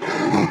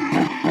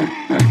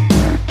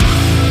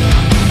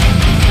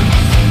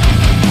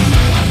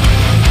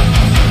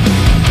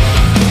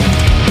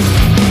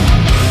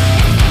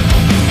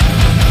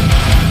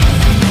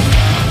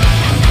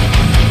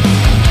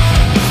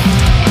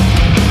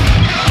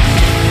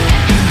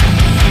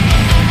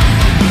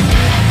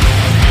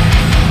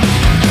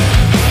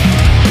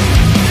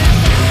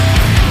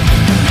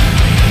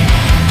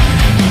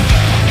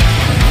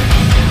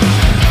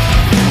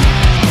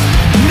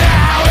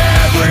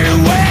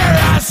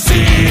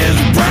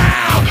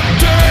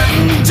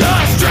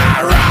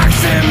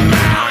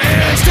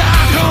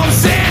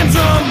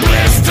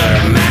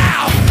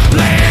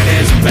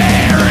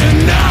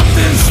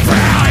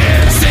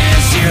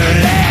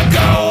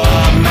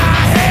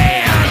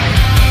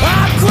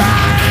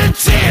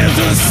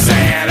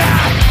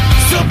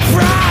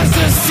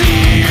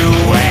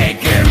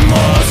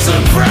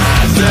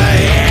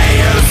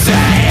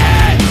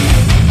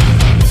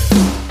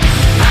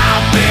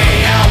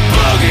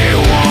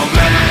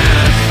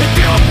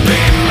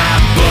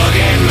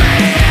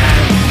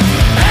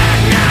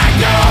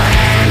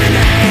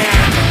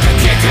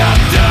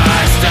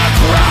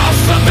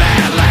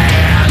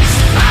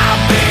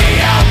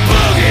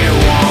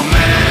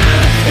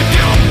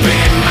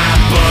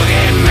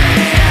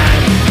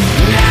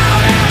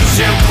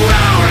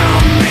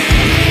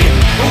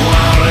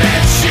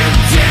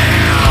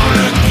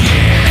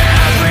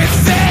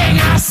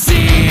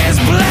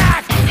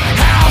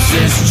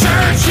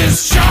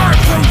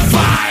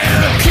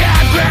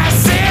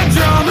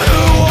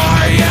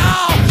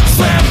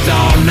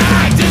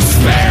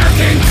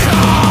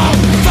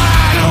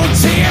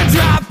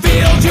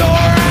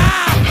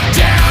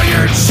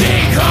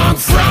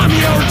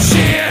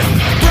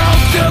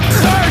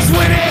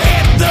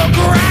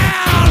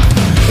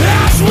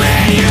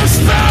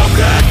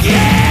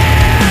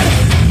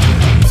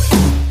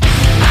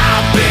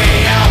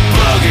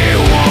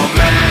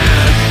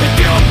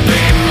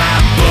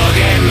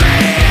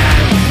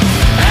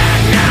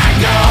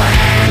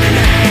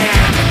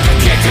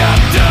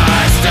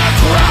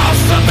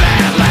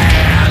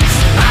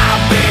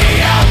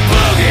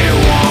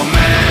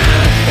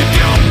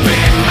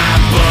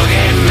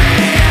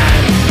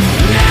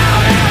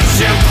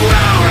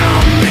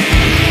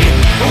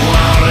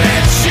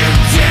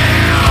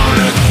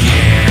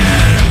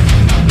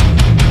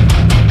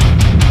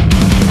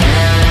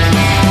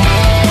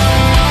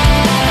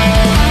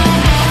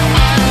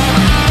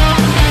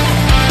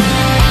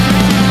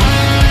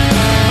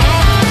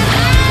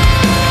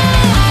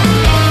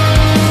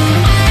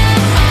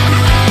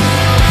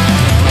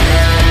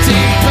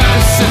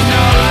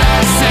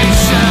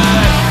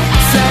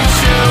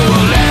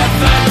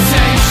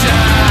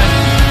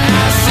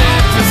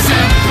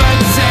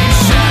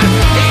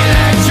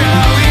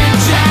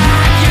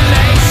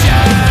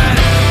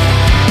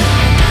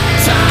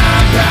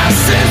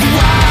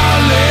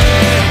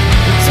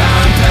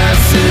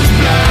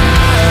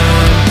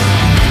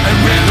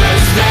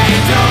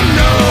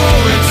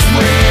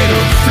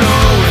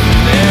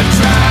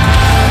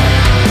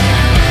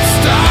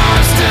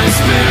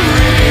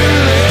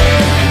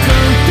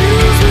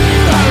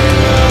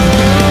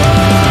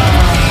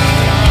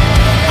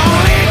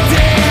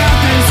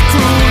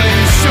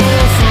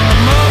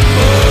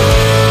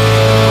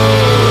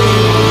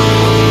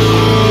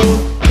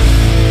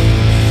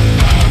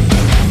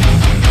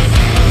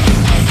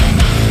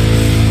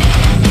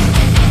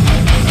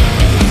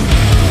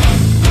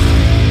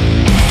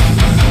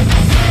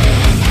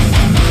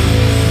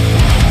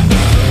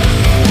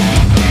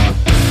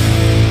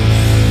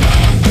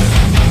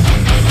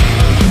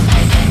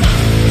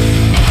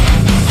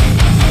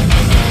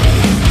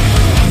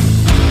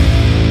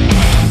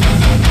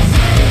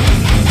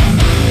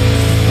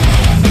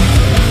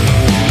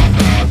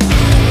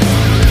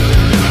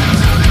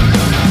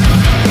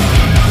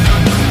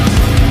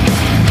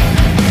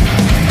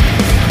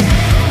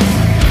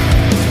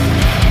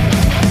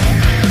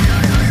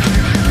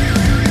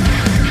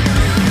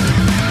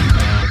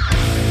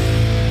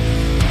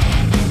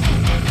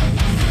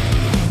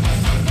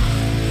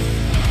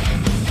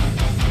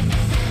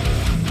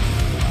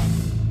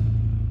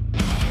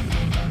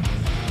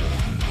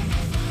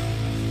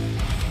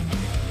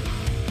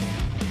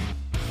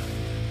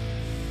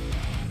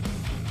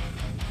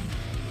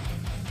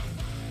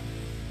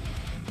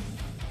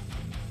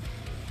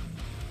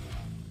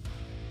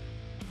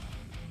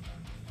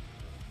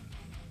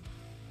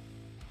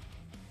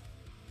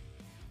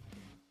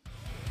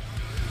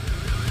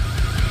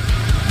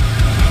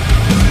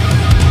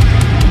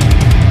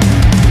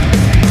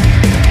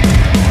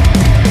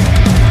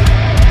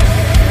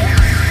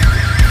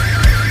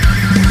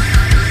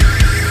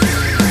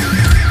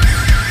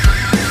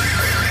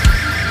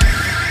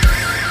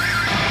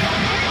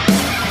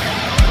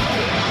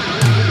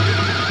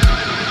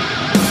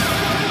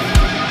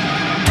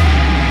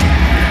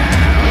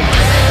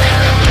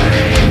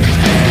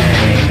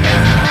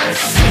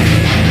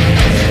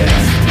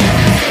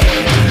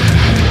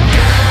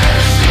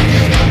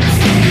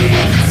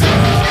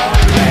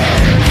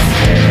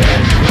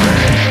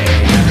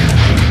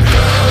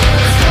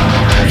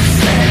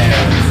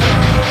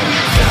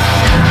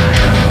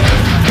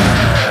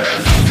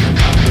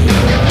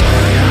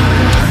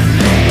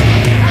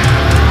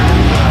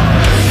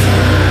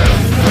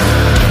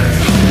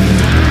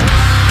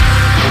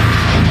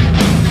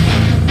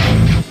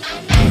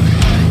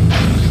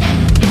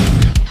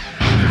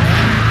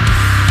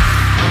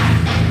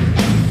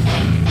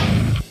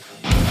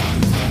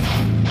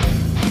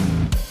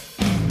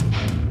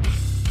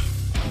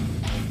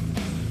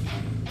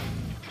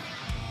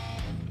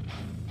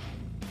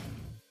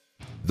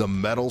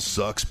 Metal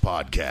Sucks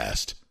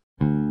Podcast.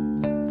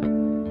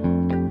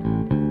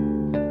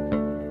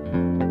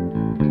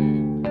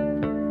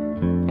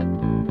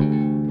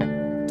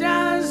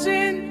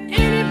 Doesn't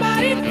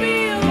anybody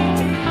feel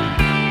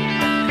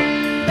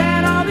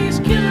that all these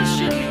killers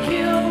should be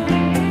killed?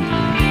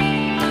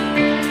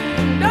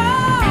 And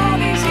all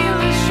these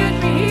healers should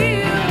be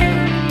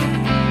healed,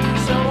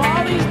 so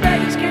all these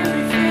beggars can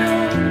be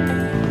filled.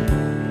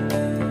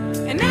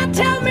 And now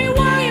tell me,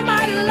 why am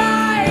I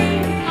alive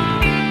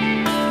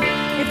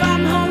if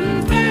I'm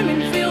holding firm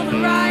and feel the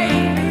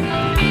right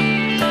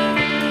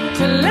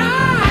to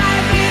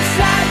lie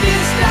beside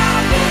this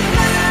starving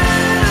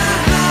mind?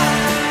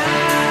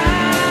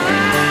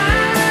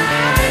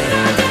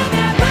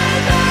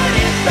 But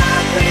if I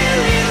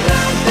really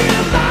run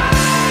through my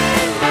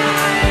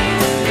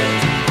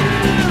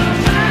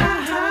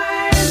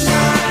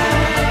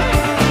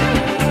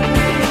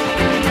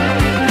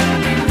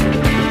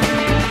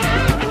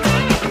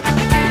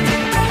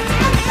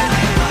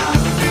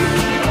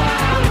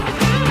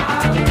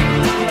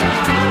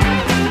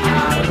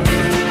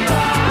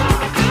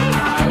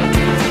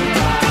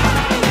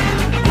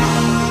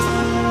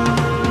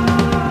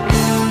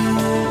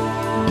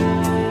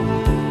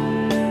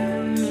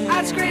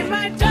I'd scrape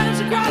my toes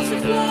across the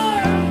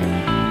floor,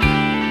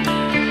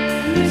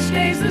 and this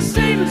stays the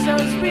same as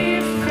those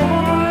before.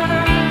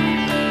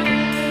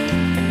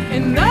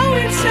 And though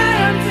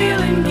inside I'm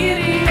feeling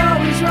giddy,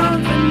 always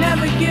wrong for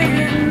never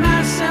giving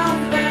myself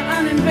that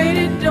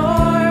uninvaded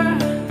door.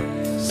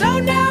 So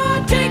now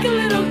I'll take a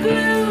little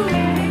glue,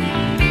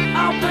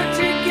 I'll put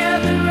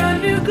together a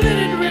new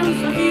glittered room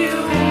for you,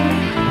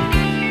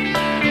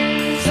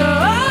 so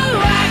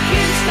I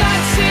can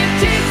start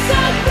sitting so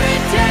pretty.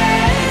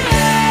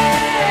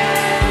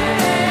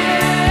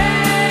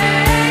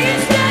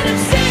 Instead of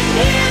sitting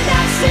here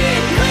not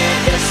seeing clear,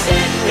 just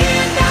sitting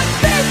here not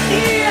fitting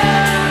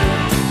here.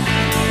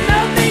 No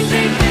things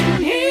they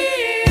didn't hear.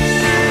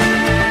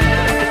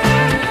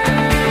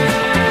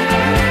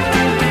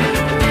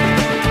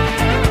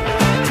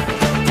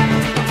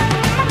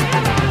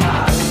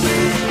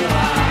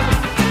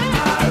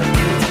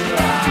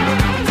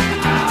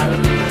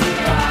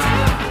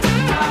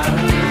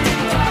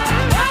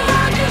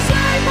 I'll just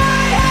lay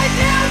my head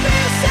down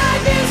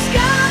beside this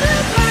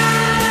scarlet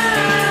line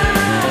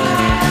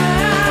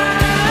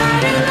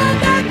and let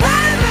that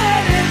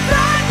private and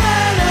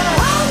private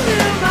hold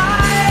in my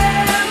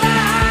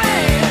mind.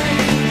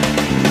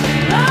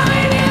 Oh,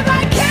 and if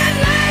I can't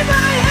lay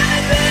my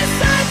head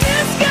beside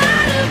this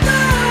scarlet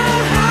line,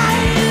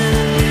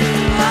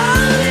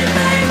 only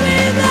maybe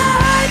the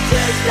heart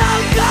just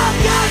don't come.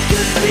 God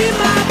could be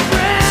my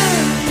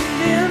friend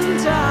in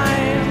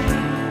time.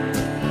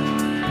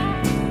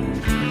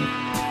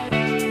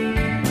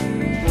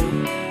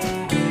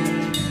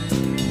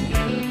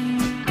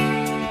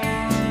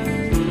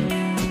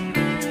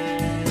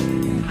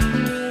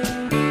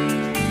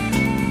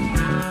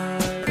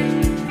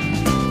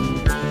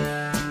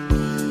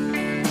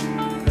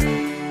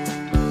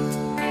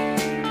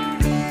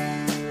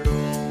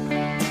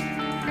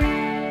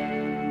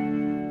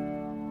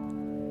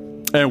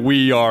 And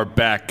we are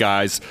back,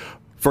 guys.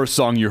 First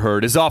song you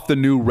heard is off the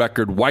new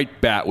record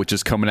White Bat, which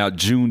is coming out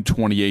June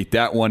 28th.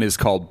 That one is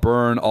called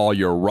Burn All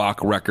Your Rock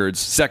Records.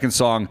 Second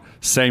song,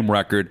 same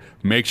record.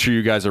 Make sure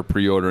you guys are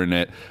pre-ordering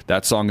it.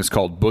 That song is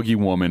called Boogie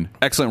Woman.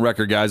 Excellent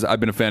record, guys. I've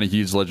been a fan of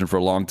Huge Legend for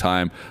a long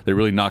time. They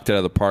really knocked it out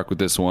of the park with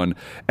this one.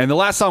 And the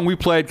last song we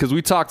played, because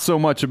we talked so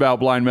much about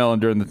Blind Melon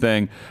during the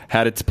thing,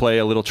 had it to play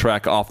a little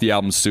track off the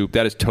album Soup.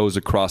 That is Toes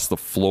Across the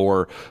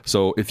Floor.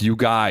 So if you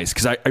guys,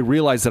 because I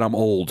realize that I'm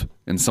old,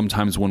 and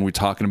sometimes when we're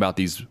talking about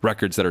these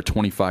records that are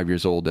 25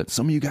 years old, that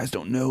some of you guys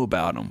don't know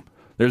about them.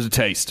 There's a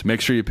taste.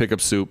 Make sure you pick up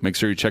Soup. Make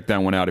sure you check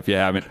that one out if you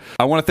haven't.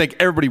 I want to thank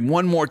everybody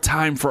one more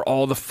time for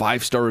all the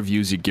 5-star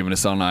reviews you've given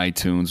us on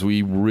iTunes.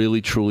 We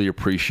really, truly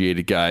appreciate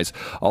it, guys.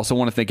 Also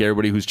want to thank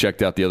everybody who's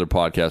checked out the other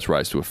podcast,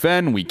 Rise to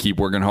Offend. We keep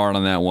working hard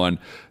on that one.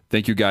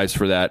 Thank you guys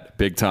for that.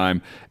 Big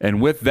time.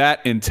 And with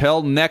that,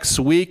 until next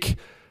week,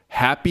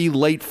 happy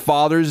late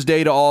Father's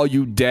Day to all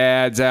you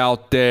dads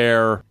out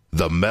there.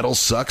 The Metal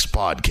Sucks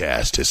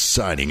Podcast is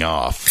signing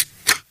off.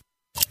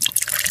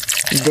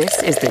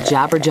 This is the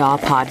Jabberjaw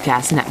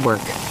Podcast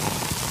Network.